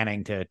the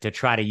planning to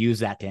try to use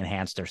that to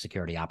enhance their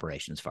security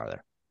operations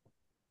further?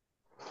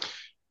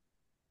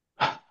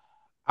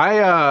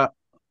 I'm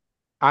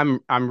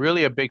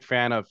really a big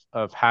fan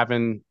of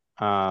having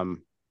the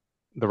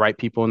right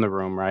people in the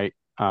room, right?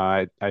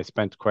 I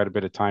spent quite a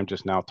bit of time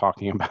just now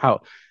talking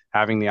about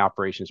having the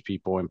operations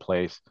people in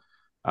place.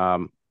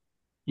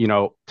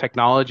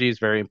 Technology is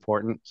very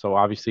important. So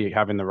obviously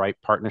having the right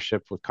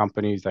partnership with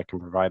companies that can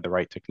provide the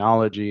right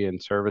technology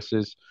and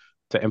services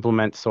to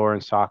implement SOAR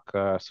and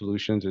SOC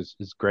solutions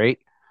is great.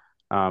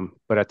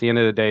 But at the end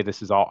of the day,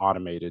 this is all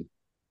automated.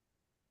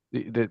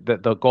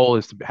 The goal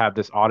is to have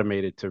this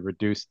automated to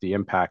reduce the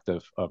impact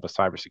of a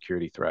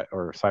cybersecurity threat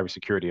or a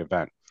cybersecurity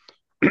event,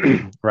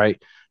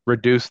 right?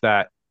 Reduce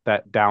that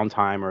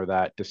downtime or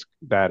that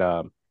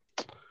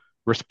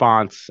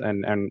response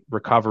and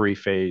recovery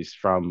phase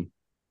from,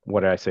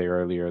 what did I say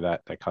earlier,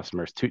 that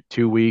customers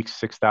 2 weeks,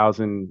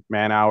 6,000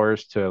 man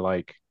hours to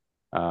like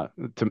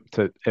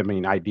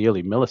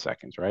ideally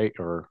milliseconds, right?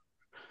 Or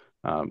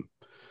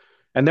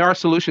and there are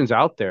solutions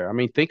out there. I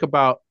mean, think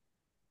about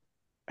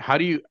how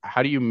do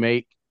you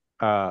make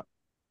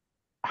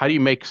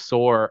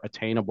SOAR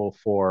attainable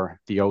for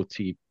the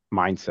OT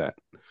mindset?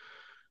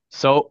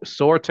 So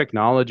SOAR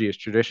technology is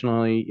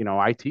traditionally,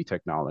 IT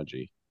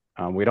technology.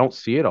 We don't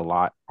see it a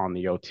lot on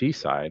the OT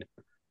side.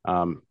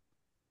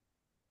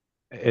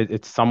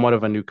 It's somewhat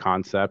of a new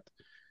concept.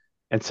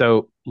 And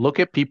so look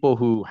at people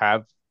who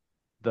have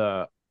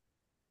the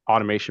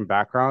automation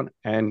background.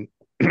 And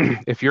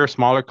if you're a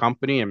smaller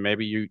company and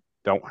maybe you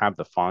don't have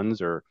the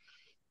funds or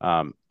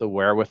the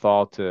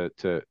wherewithal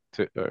the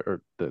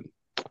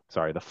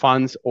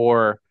funds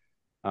or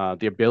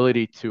the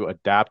ability to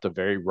adapt a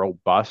very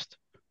robust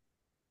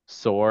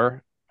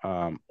SOAR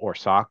or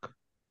SOC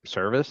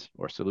service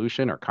or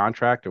solution or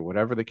contract or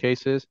whatever the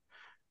case is,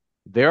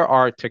 there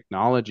are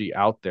technology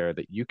out there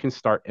that you can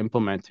start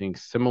implementing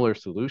similar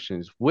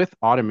solutions with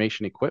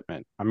automation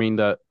equipment. I mean,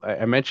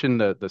 I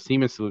mentioned the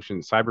Siemens solution,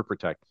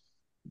 CyberProtect.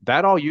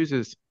 That all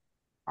uses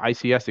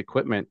ICS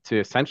equipment to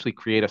essentially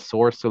create a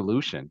SOAR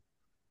solution.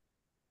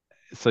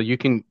 So you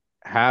can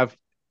have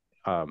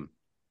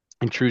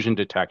intrusion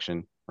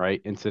detection,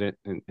 right? Incident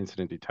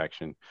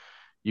detection.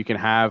 You can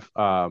have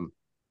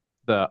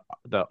the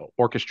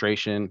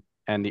orchestration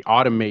and the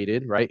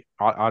automated, right?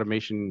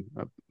 Automation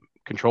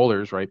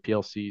controllers, right?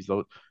 PLCs.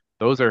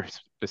 Those are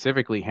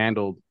specifically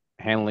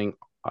handling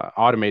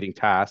automating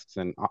tasks,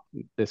 and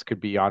this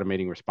could be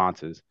automating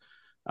responses.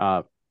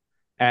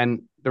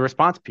 And the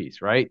response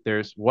piece, right?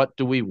 There's what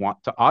do we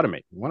want to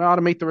automate? We want to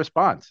automate the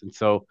response. And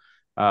so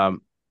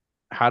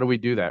how do we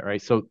do that,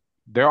 right? So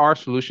there are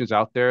solutions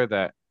out there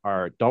that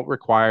don't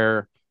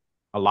require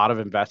a lot of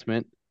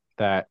investment,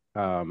 that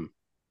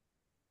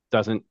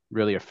doesn't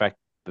really affect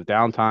the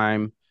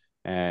downtime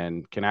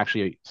and can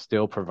actually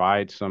still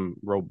provide some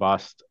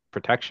robust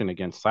protection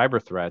against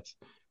cyber threats.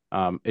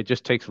 It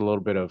just takes a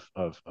little bit of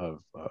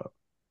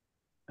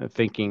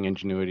thinking,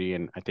 ingenuity,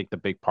 and I think the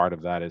big part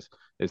of that is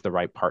the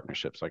right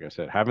partnerships. Like I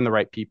said, having the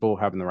right people,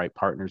 having the right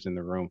partners in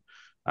the room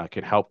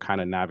can help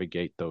kind of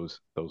navigate those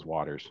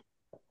waters.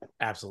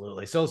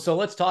 Absolutely. So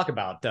let's talk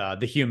about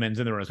the humans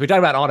in the rooms. We talked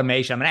about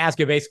automation. I'm going to ask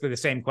you basically the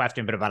same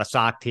question, but about a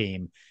SOC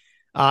team.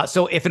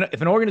 So if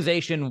an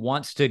organization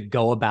wants to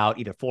go about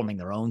either forming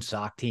their own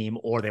SOC team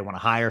or they want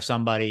to hire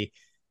somebody,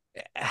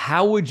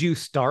 how would you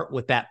start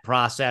with that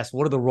process?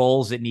 What are the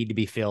roles that need to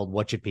be filled?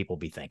 What should people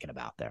be thinking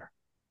about there?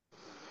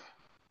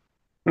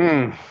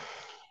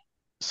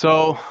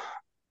 So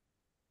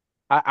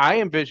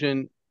I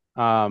envision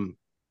a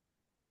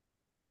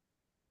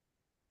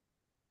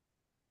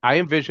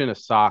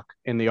SOC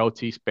in the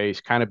OT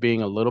space kind of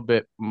being a little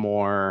bit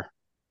more.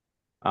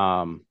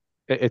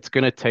 It's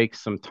going to take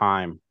some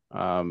time.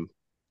 There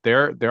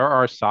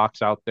are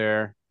SOCs out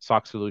there,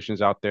 SOC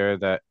solutions out there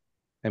that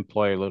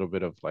employ a little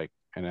bit of like,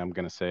 and I'm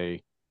going to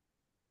say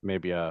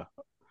maybe a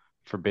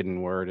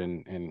forbidden word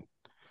in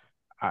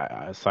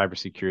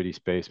cybersecurity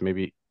space,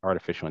 maybe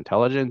artificial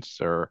intelligence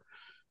or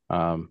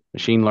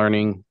machine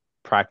learning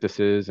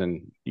practices,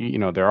 and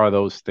there are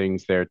those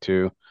things there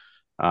too.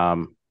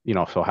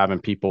 So having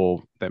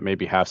people that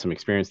maybe have some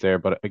experience there,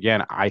 but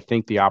again, I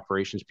think the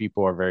operations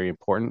people are very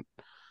important.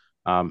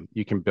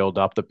 You can build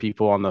up the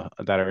people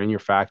that are in your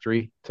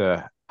factory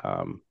to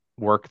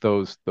work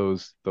those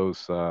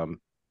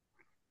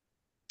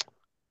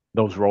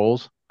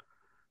roles.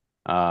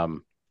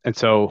 And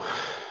so,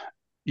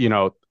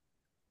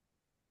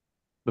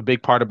 the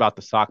big part about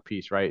the SOC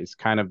piece, right, is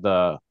kind of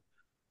the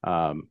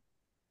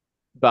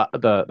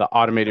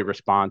automated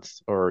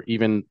response, or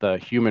even the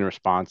human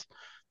response.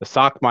 The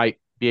SOC might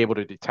be able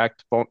to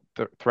detect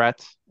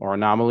threats or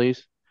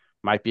anomalies,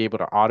 might be able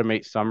to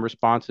automate some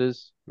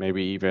responses,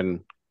 maybe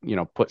even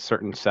put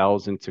certain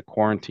cells into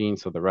quarantine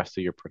so the rest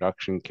of your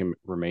production can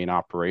remain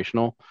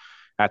operational.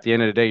 At the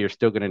end of the day, you're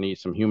still going to need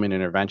some human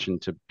intervention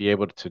to be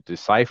able to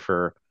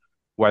decipher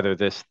whether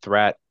this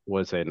threat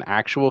was an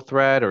actual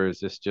threat, or is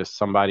this just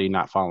somebody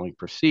not following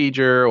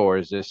procedure, or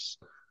is this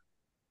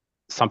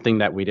something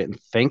that we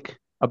didn't think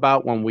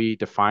about when we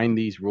define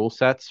these rule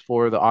sets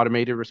for the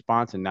automated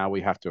response, and now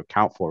we have to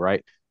account for,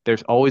 right?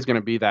 There's always going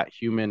to be that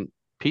human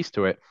piece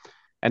to it.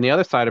 And the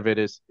other side of it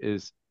is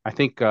I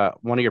think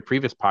one of your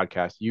previous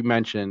podcasts, you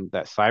mentioned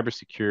that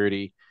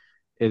cybersecurity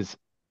is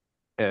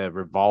a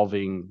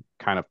revolving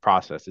kind of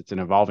process. It's an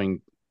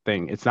evolving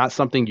thing. It's not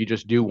something you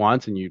just do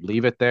once and you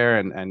leave it there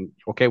and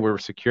okay, we're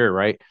secure,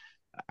 right?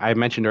 I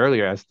mentioned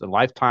earlier, as the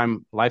life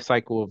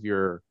cycle of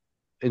your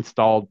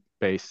installed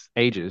base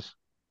ages,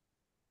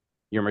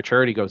 your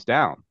maturity goes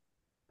down,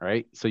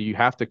 right? So you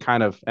have to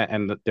kind of,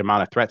 and the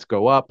amount of threats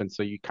go up, and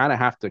so you kind of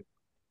have to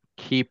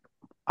keep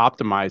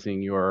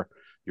optimizing your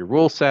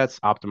rule sets,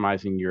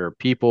 optimizing your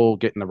people,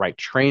 getting the right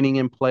training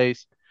in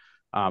place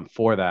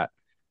for that.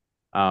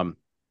 I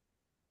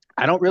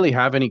don't really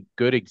have any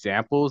good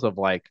examples of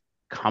like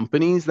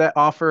companies that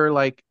offer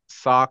like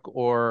SOC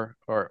or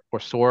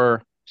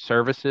SOAR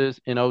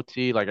services in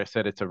OT. Like I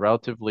said, it's a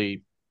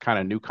relatively kind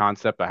of new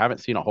concept. I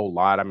haven't seen a whole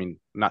lot. I mean,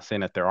 I'm not saying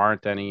that there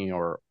aren't any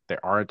or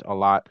there aren't a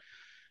lot,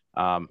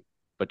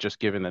 but just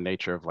given the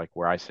nature of like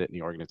where I sit in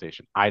the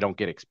organization, I don't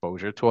get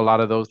exposure to a lot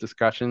of those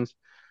discussions.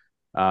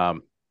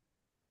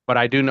 But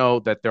I do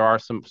know that there are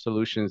some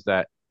solutions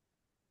that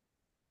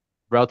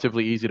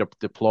relatively easy to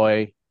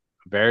deploy,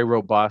 very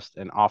robust,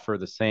 and offer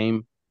the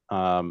same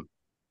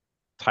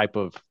type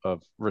of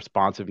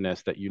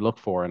responsiveness that you look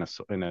for in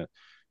a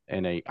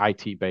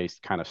IT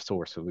based kind of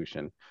SOAR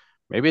solution.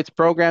 Maybe it's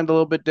programmed a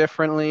little bit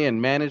differently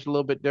and managed a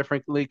little bit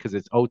differently because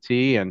it's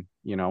OT, and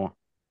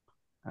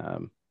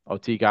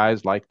OT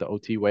guys like the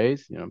OT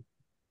ways,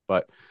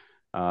 but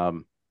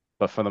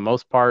for the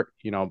most part,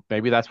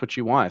 maybe that's what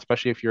you want,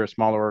 especially if you're a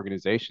smaller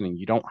organization and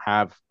you don't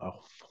have a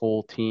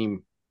full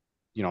team,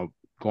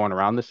 going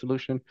around the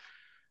solution.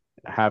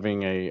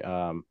 Having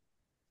a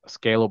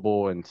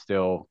scalable and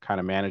still kind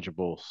of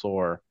manageable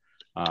SOAR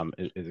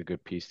is a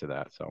good piece to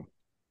that. So,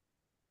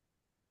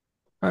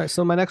 all right.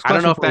 So my next I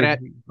don't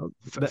question. know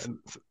if that.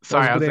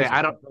 Sorry, I was saying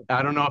I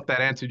don't know if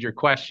that answered your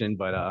question,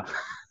 but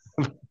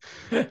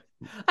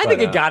I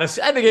think it got us.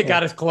 I think it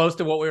got us close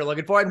to what we were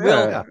looking for.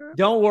 And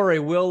don't worry,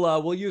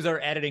 we'll use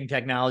our editing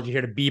technology here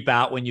to beep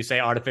out when you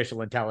say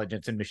artificial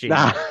intelligence and machine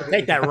learning. We'll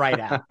take that right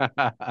out.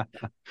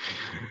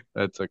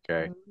 That's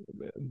okay.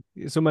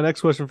 So my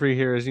next question for you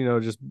here is,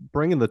 just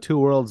bringing the two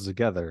worlds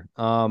together.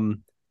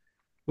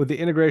 With the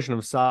integration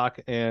of SOC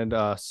and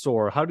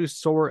SOAR, how do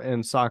SOAR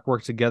and SOC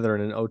work together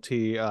in an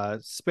OT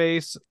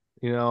space?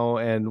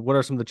 and what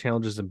are some of the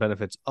challenges and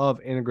benefits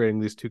of integrating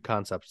these two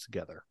concepts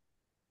together?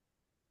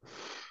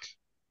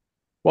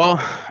 Well,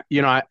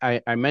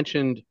 I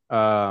mentioned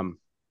the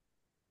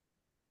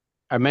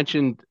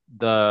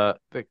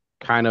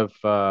kind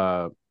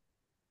of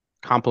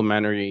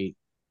complementary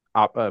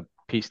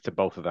piece to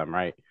both of them,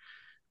 right?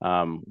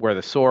 Where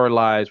the SOAR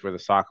lies, where the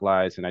SOC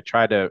lies, and I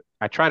try to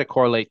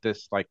correlate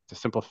this, like, to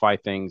simplify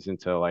things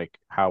into like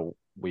how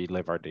we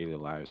live our daily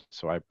lives.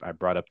 So I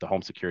brought up the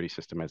home security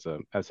system as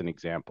an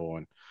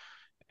example,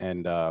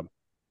 and I'm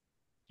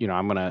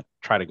gonna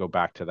try to go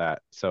back to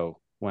that. So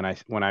when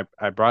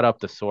I brought up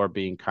the SOAR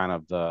being kind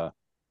of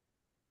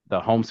the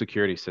home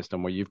security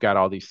system, where you've got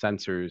all these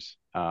sensors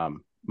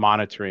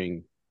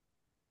monitoring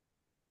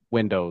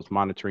windows,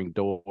 monitoring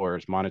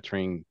doors,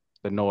 monitoring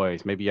the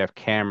noise. Maybe you have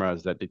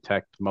cameras that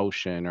detect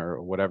motion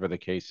or whatever the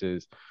case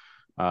is,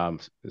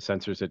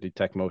 sensors that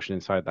detect motion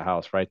inside the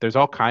house, right? There's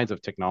all kinds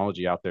of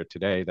technology out there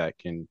today that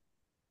can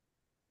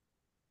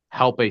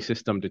help a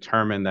system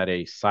determine that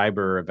a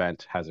cyber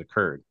event has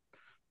occurred.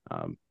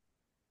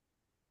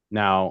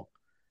 Now,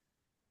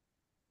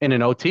 in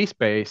an OT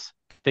space,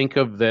 think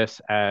of this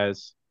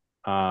as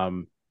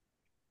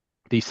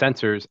these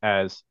sensors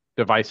as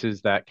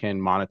devices that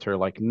can monitor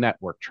like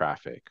network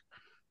traffic,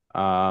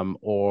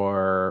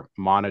 or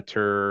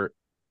monitor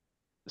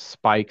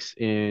spikes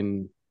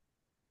in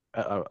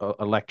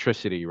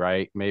electricity,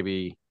 right?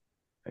 Maybe,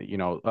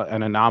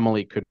 an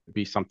anomaly could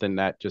be something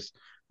that just,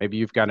 maybe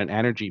you've got an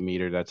energy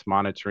meter that's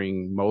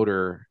monitoring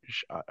motor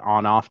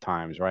on off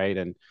times, right?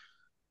 And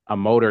a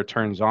motor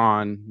turns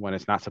on when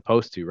it's not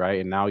supposed to,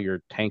 right? And now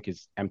your tank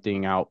is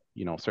emptying out,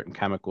 certain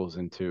chemicals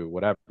into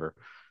whatever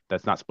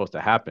that's not supposed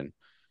to happen.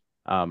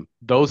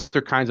 Those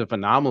are kinds of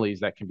anomalies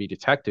that can be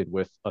detected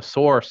with a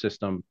SOAR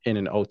system in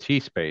an OT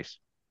space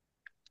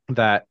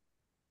that,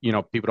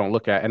 people don't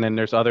look at. And then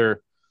there's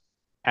other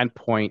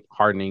endpoint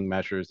hardening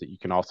measures that you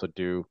can also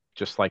do,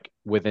 just like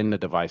within the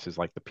devices,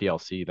 like the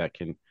PLC, that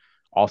can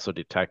also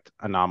detect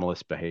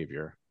anomalous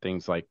behavior.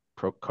 Things like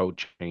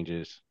code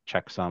changes,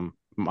 checksum,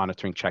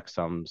 monitoring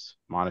checksums,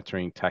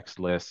 monitoring text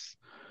lists,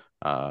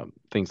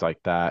 things like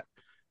that,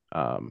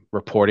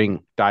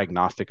 reporting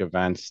diagnostic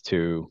events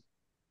to,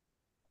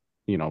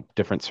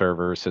 different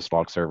servers,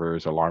 syslog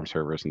servers, alarm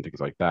servers, and things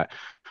like that.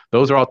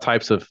 Those are all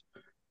types of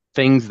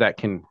things that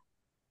can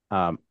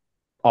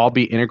all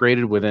be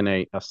integrated within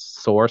a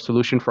SOAR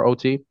solution for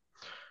OT.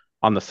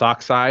 On the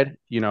SOC side,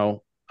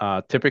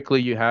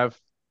 typically you have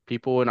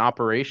people in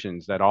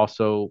operations that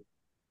also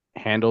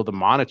handle the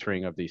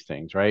monitoring of these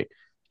things, right?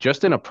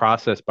 Just in a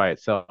process by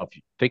itself,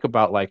 think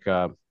about like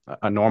a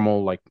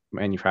normal like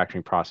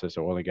manufacturing process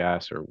or oil and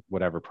gas or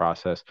whatever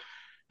process.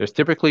 There's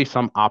typically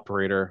some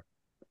operator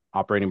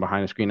operating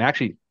behind the screen.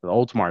 Actually, the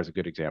Oldsmar is a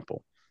good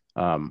example.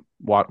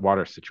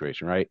 Water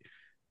situation, right?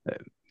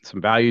 Some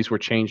values were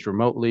changed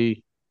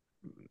remotely,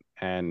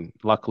 and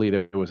luckily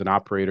there was an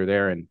operator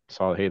there and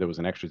saw, hey, there was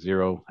an extra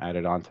zero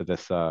added onto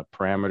this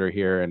parameter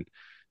here, and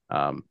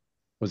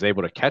was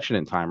able to catch it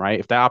in time, right?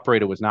 If that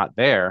operator was not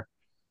there,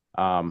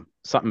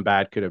 something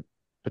bad could have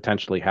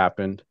potentially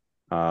happened.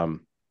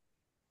 And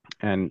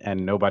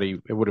nobody,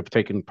 it would have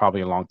taken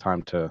probably a long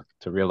time to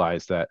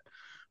realize that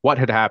what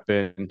had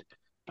happened,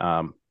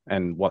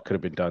 and what could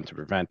have been done to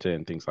prevent it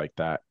and things like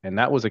that. And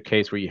that was a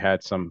case where you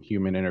had some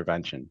human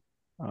intervention,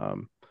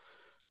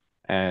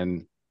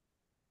 and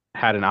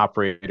had an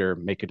operator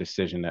make a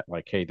decision that,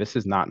 like, hey, this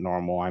is not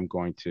normal. I'm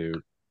going to,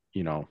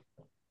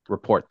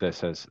 report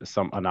this as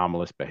some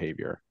anomalous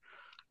behavior.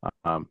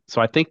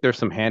 So I think there's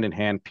some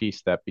hand-in-hand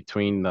piece that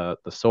between the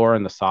SOAR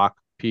and the SOC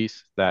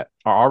piece that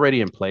are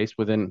already in place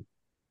within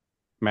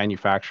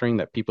manufacturing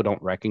that people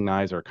don't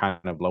recognize are kind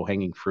of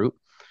low-hanging fruit.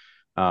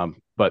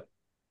 But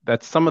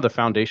that's some of the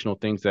foundational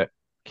things that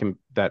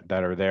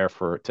are there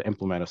to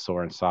implement a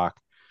SOAR and SOC.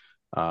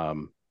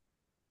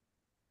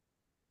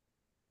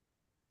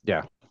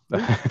 Yeah.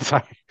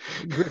 Sorry.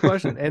 Great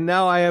question. And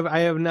now I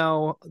have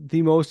now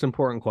the most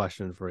important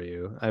question for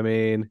you. I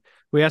mean,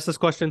 we asked this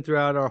question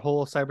throughout our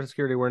whole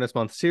Cybersecurity Awareness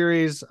Month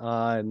series.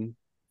 And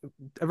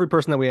every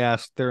person that we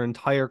ask, their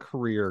entire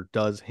career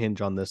does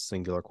hinge on this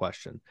singular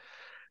question.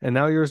 And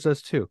now yours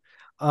does too.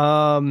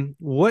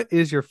 What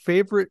is your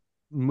favorite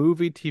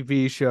movie,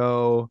 TV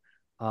show,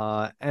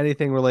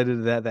 anything related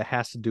to that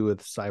has to do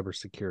with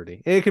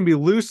cybersecurity? It can be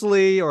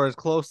loosely or as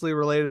closely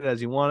related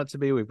as you want it to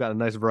be. We've got a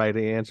nice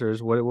variety of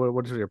answers.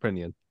 What is your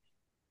opinion?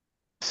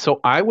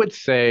 So I would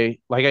say,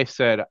 like I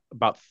said,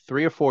 about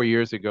 3 or 4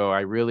 years ago,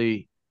 I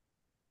really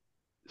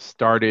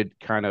started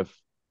kind of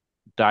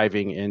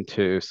diving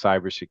into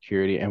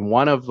cybersecurity. And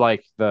one of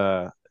like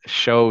the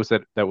shows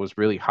that was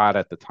really hot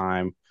at the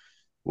time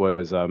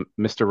was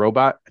Mr.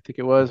 Robot, I think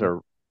it was,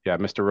 or yeah,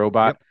 Mr.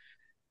 Robot. Yep.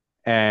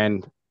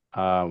 And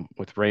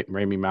with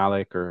Rami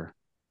Malek, or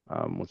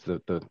was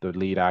the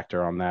lead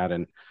actor on that.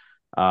 And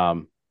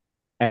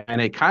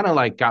it kind of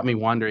like got me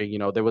wondering,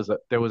 there was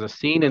a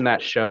scene in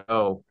that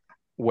show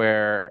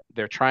where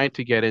they're trying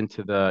to get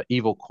into the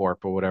Evil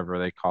Corp, or whatever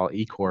they call it,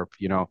 E Corp,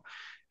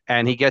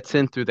 and he gets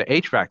in through the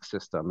HVAC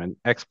system and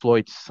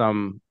exploits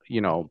some,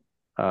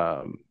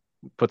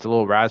 puts a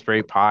little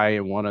Raspberry Pi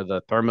in one of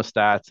the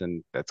thermostats,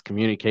 and that's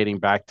communicating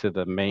back to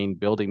the main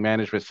building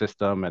management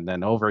system, and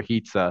then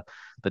overheats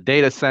the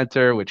data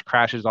center, which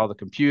crashes all the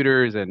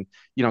computers, and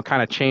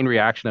kind of chain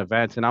reaction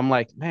events. And I'm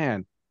like,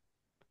 man,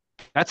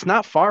 that's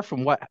not far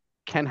from what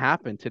can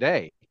happen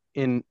today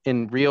in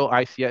real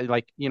ICS.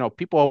 Like,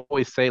 people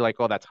always say like,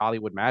 oh, that's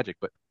Hollywood magic,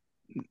 but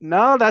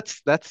no, that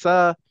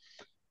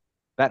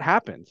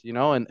happens,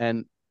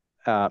 and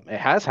it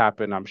has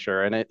happened, I'm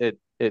sure, and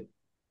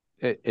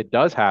it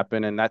does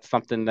happen, and that's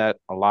something that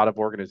a lot of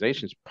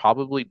organizations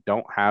probably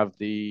don't have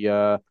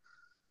the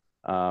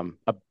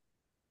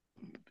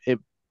a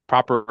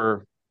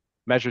proper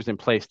measures in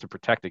place to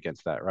protect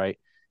against that, right?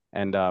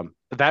 And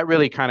that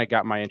really kind of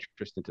got my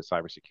interest into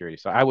cybersecurity.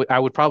 So I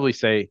would probably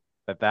say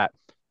that.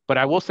 But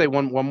I will say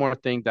one more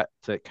thing that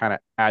to kind of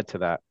add to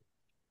that.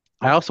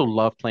 I also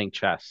love playing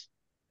chess,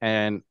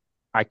 and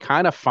I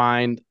kind of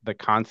find the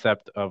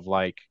concept of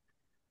like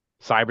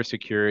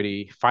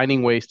cybersecurity,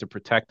 finding ways to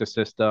protect the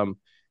system.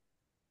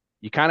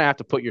 You kind of have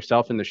to put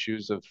yourself in the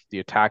shoes of the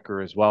attacker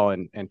as well,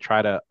 and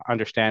try to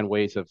understand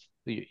ways of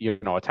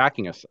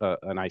attacking an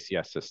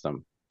ICS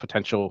system,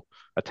 potential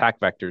attack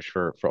vectors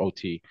for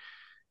OT,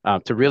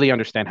 to really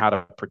understand how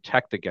to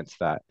protect against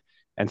that.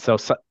 And so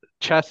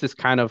chess is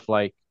kind of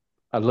like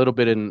a little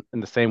bit in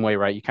the same way,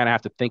 right? You kind of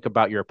have to think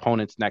about your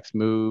opponent's next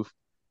move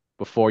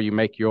before you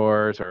make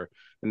yours,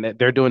 and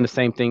they're doing the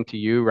same thing to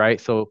you,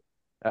 right? So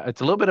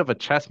it's a little bit of a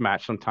chess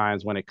match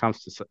sometimes when it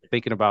comes to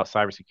thinking about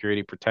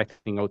cybersecurity,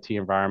 protecting OT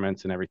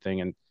environments and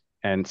everything.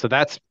 And so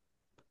that's,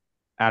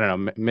 I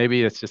don't know,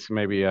 maybe it's just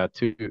maybe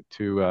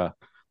too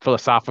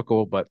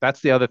philosophical, but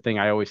that's the other thing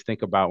I always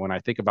think about when I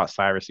think about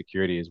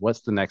cybersecurity is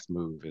what's the next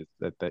move is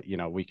that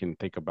we can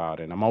think about.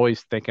 And I'm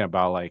always thinking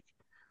about like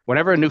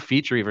whenever a new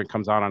feature even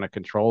comes out on a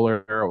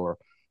controller or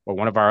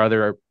one of our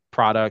other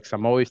products,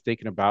 I'm always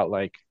thinking about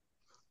like,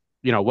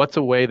 what's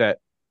a way that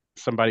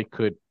somebody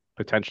could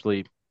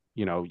potentially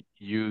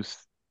use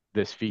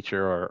this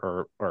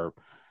feature or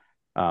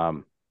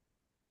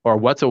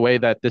what's a way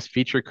that this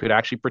feature could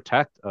actually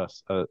protect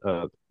us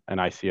an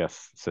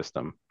ICS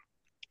system,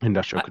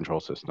 industrial control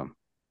system.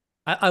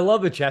 I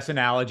love the chess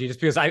analogy just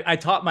because I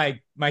taught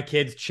my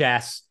kids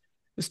chess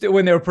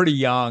when they were pretty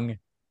young,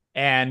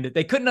 and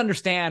they couldn't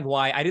understand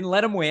why I didn't let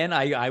them win.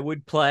 I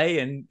would play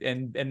and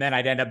then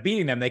I'd end up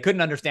beating them. They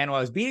couldn't understand why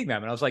I was beating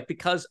them. And I was like,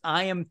 because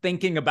I am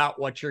thinking about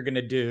what you're going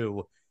to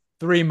do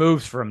 3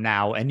 moves from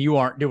now, and you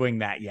aren't doing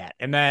that yet.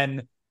 And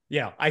then,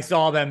 I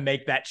saw them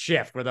make that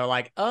shift where they're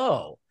like,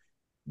 oh,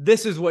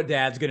 this is what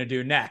dad's going to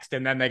do next.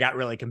 And then they got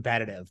really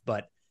competitive.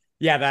 But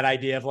yeah, that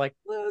idea of like,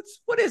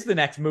 what is the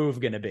next move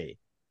going to be?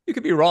 You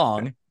could be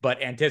wrong,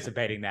 but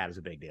anticipating that is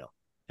a big deal.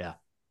 Yeah.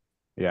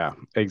 Yeah,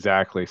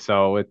 exactly.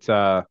 So it's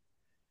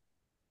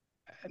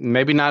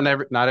maybe not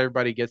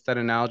everybody gets that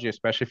analogy,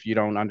 especially if you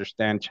don't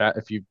understand chess,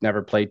 if you've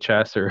never played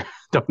chess or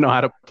don't know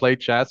how to play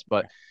chess.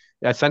 But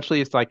essentially,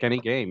 it's like any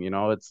game.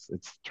 It's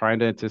trying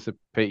to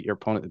anticipate your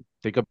opponent.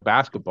 Think of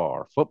basketball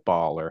or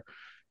football or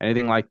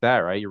anything like that,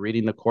 right? You're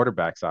reading the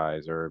quarterback's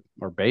eyes or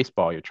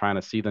baseball. You're trying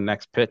to see the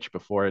next pitch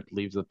before it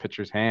leaves the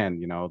pitcher's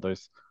hand.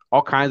 There's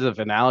all kinds of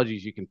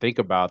analogies you can think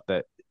about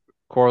that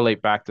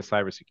correlate back to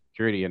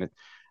cybersecurity. And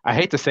I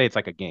hate to say it's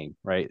like a game,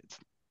 right?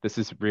 This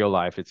is real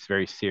life. It's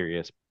very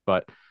serious,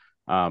 but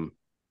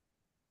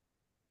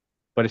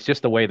it's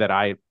just the way that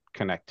I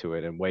connect to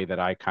it and way that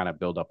I kind of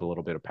build up a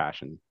little bit of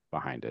passion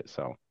behind it.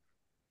 So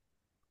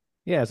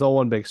yeah, it's all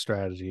one big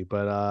strategy.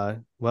 But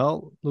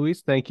well,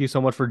 Luis, thank you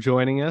so much for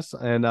joining us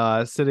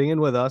and sitting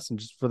in with us and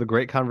just for the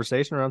great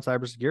conversation around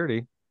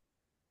cybersecurity.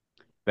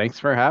 Thanks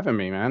for having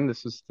me, man.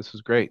 This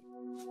was great.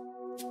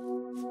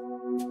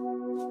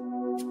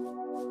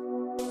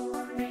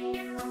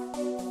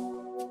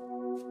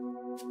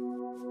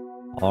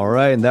 All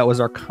right, and that was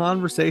our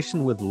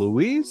conversation with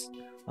Luis.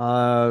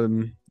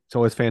 It's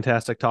always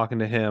fantastic talking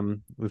to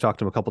him. We've talked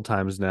to him a couple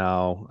times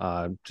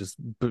now, just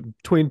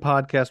between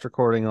podcast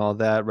recording and all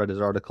that, read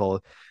his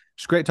article.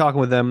 It's great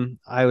talking with him.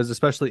 I was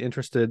especially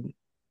interested,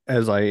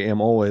 as I am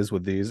always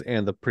with these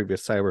and the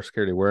previous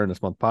Cybersecurity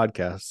Awareness Month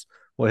podcasts,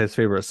 what his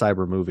favorite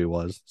cyber movie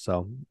was,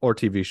 or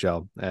TV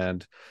show.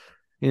 And,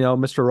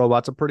 Mr.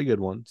 Robot's a pretty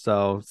good one.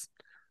 So,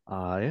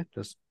 yeah,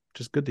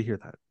 just good to hear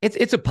that.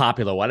 It's a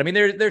popular one. I mean,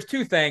 there's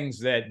 2 things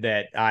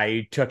that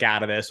I took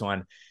out of this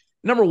one.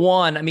 Number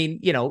one, I mean,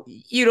 you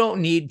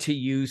don't need to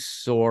use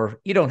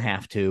SOAR. You don't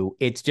have to.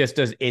 It's just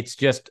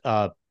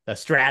a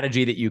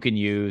strategy that you can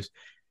use.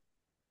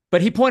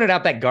 But he pointed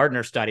out that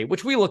Gartner study,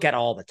 which we look at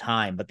all the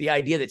time, but the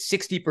idea that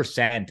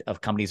 60%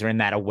 of companies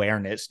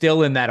are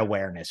still in that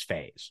awareness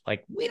phase.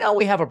 Like, we know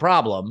we have a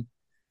problem.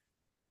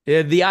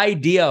 The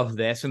idea of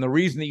this and the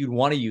reason that you'd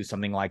want to use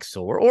something like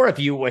SOAR, or if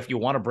you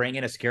want to bring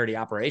in a security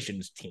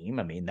operations team,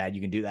 I mean, that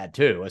you can do that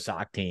too, a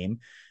SOC team,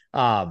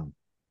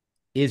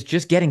 is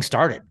just getting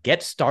started.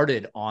 Get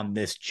started on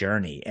this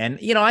journey. And,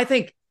 I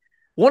think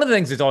one of the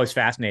things that's always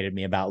fascinated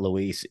me about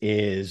Luis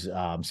is,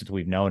 since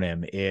we've known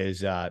him,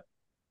 is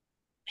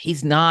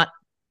he's not,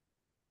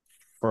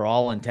 for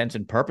all intents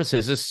and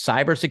purposes, a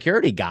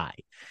cybersecurity guy.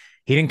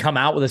 He didn't come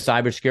out with a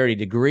cybersecurity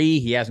degree.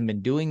 He hasn't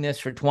been doing this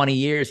for 20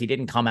 years. He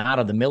didn't come out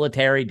of the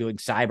military doing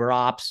cyber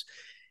ops.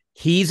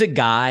 He's a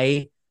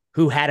guy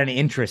who had an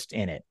interest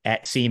in it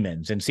at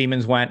Siemens, and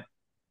Siemens went,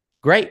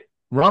 great,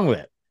 run with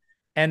it.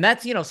 And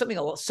that's,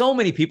 something so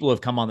many people who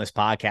have come on this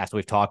podcast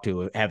we've talked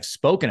to have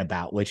spoken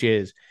about, which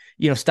is,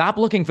 stop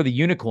looking for the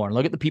unicorn.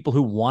 Look at the people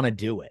who want to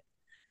do it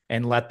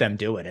and let them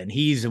do it. And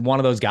he's one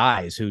of those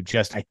guys who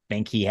just, I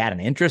think he had an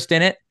interest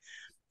in it.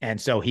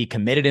 And so he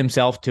committed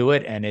himself to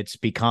it. And it's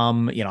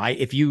become,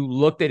 if you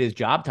looked at his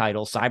job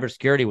title,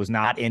 cybersecurity was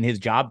not in his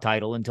job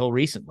title until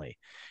recently.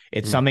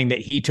 It's something that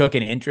he took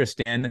an interest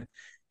in.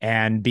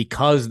 And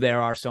because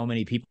there are so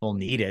many people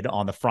needed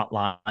on the front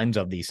lines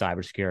of these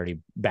cybersecurity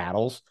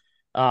battles,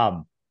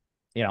 I'm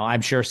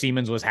sure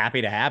Siemens was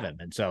happy to have him.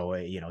 And so,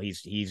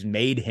 he's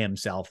made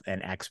himself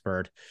an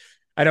expert.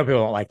 I know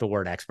people don't like the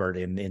word expert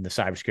in the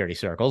cybersecurity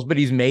circles, but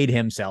he's made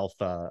himself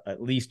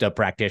at least a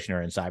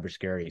practitioner in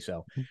cybersecurity.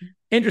 So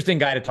interesting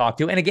guy to talk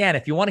to. And again,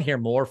 if you want to hear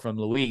more from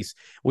Luis,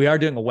 we are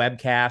doing a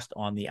webcast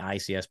on the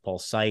ICS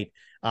Pulse site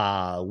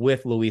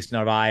with Luis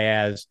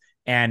Narvaez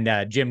and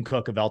Jim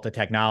Cook of Elta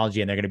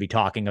Technology. And they're going to be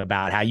talking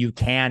about how you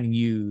can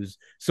use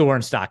SOAR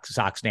and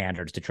SOC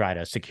standards to try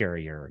to secure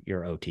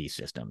your OT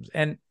systems.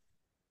 And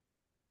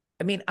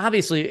I mean,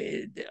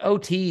 obviously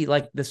OT,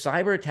 like the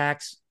cyber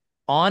attacks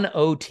on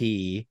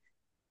OT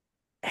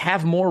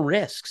have more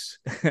risks.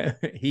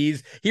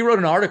 He wrote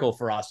an article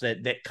for us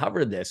that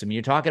covered this. I mean,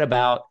 you're talking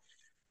about,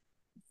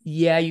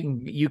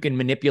 you can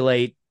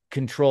manipulate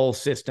control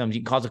systems.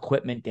 You can cause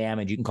equipment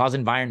damage. You can cause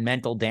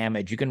environmental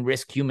damage. You can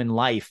risk human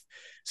life.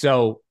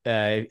 So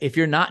if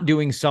you're not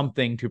doing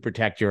something to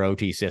protect your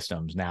OT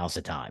systems, now's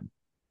the time.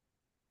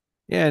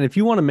 Yeah. And if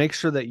you want to make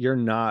sure that you're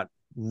not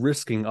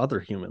risking other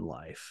human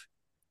life,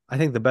 I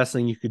think the best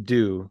thing you could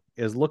do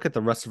is look at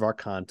the rest of our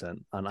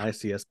content on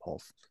ICS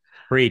Pulse.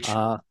 Preach.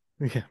 Yeah.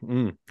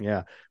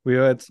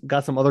 We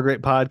got some other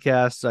great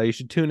podcasts. You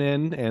should tune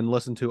in and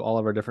listen to all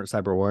of our different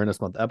Cyber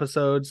Awareness Month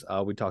episodes.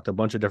 We talked to a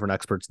bunch of different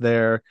experts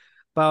there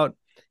about,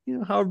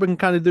 how everyone can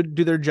kind of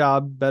do their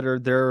job better,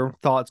 their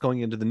thoughts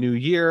going into the new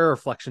year,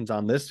 reflections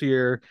on this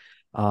year.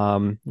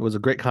 It was a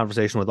great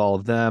conversation with all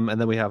of them.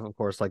 And then we have, of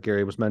course, like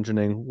Gary was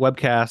mentioning,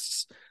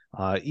 webcasts,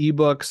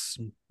 ebooks.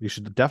 You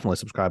should definitely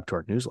subscribe to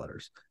our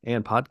newsletters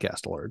and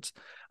podcast alerts.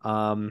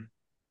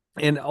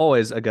 And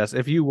always, I guess,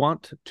 if you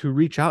want to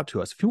reach out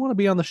to us, if you want to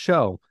be on the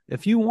show,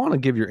 if you want to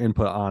give your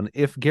input on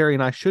if Gary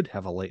and I should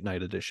have a late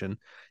night edition,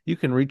 you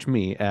can reach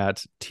me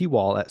at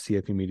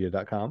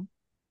twall@cfemedia.com.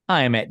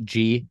 I am at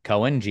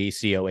gcohen,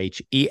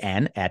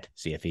 GCOHEN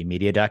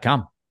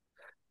 @cfemedia.com.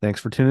 Thanks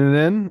for tuning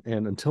in.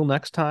 And until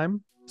next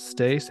time,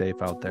 stay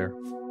safe out there.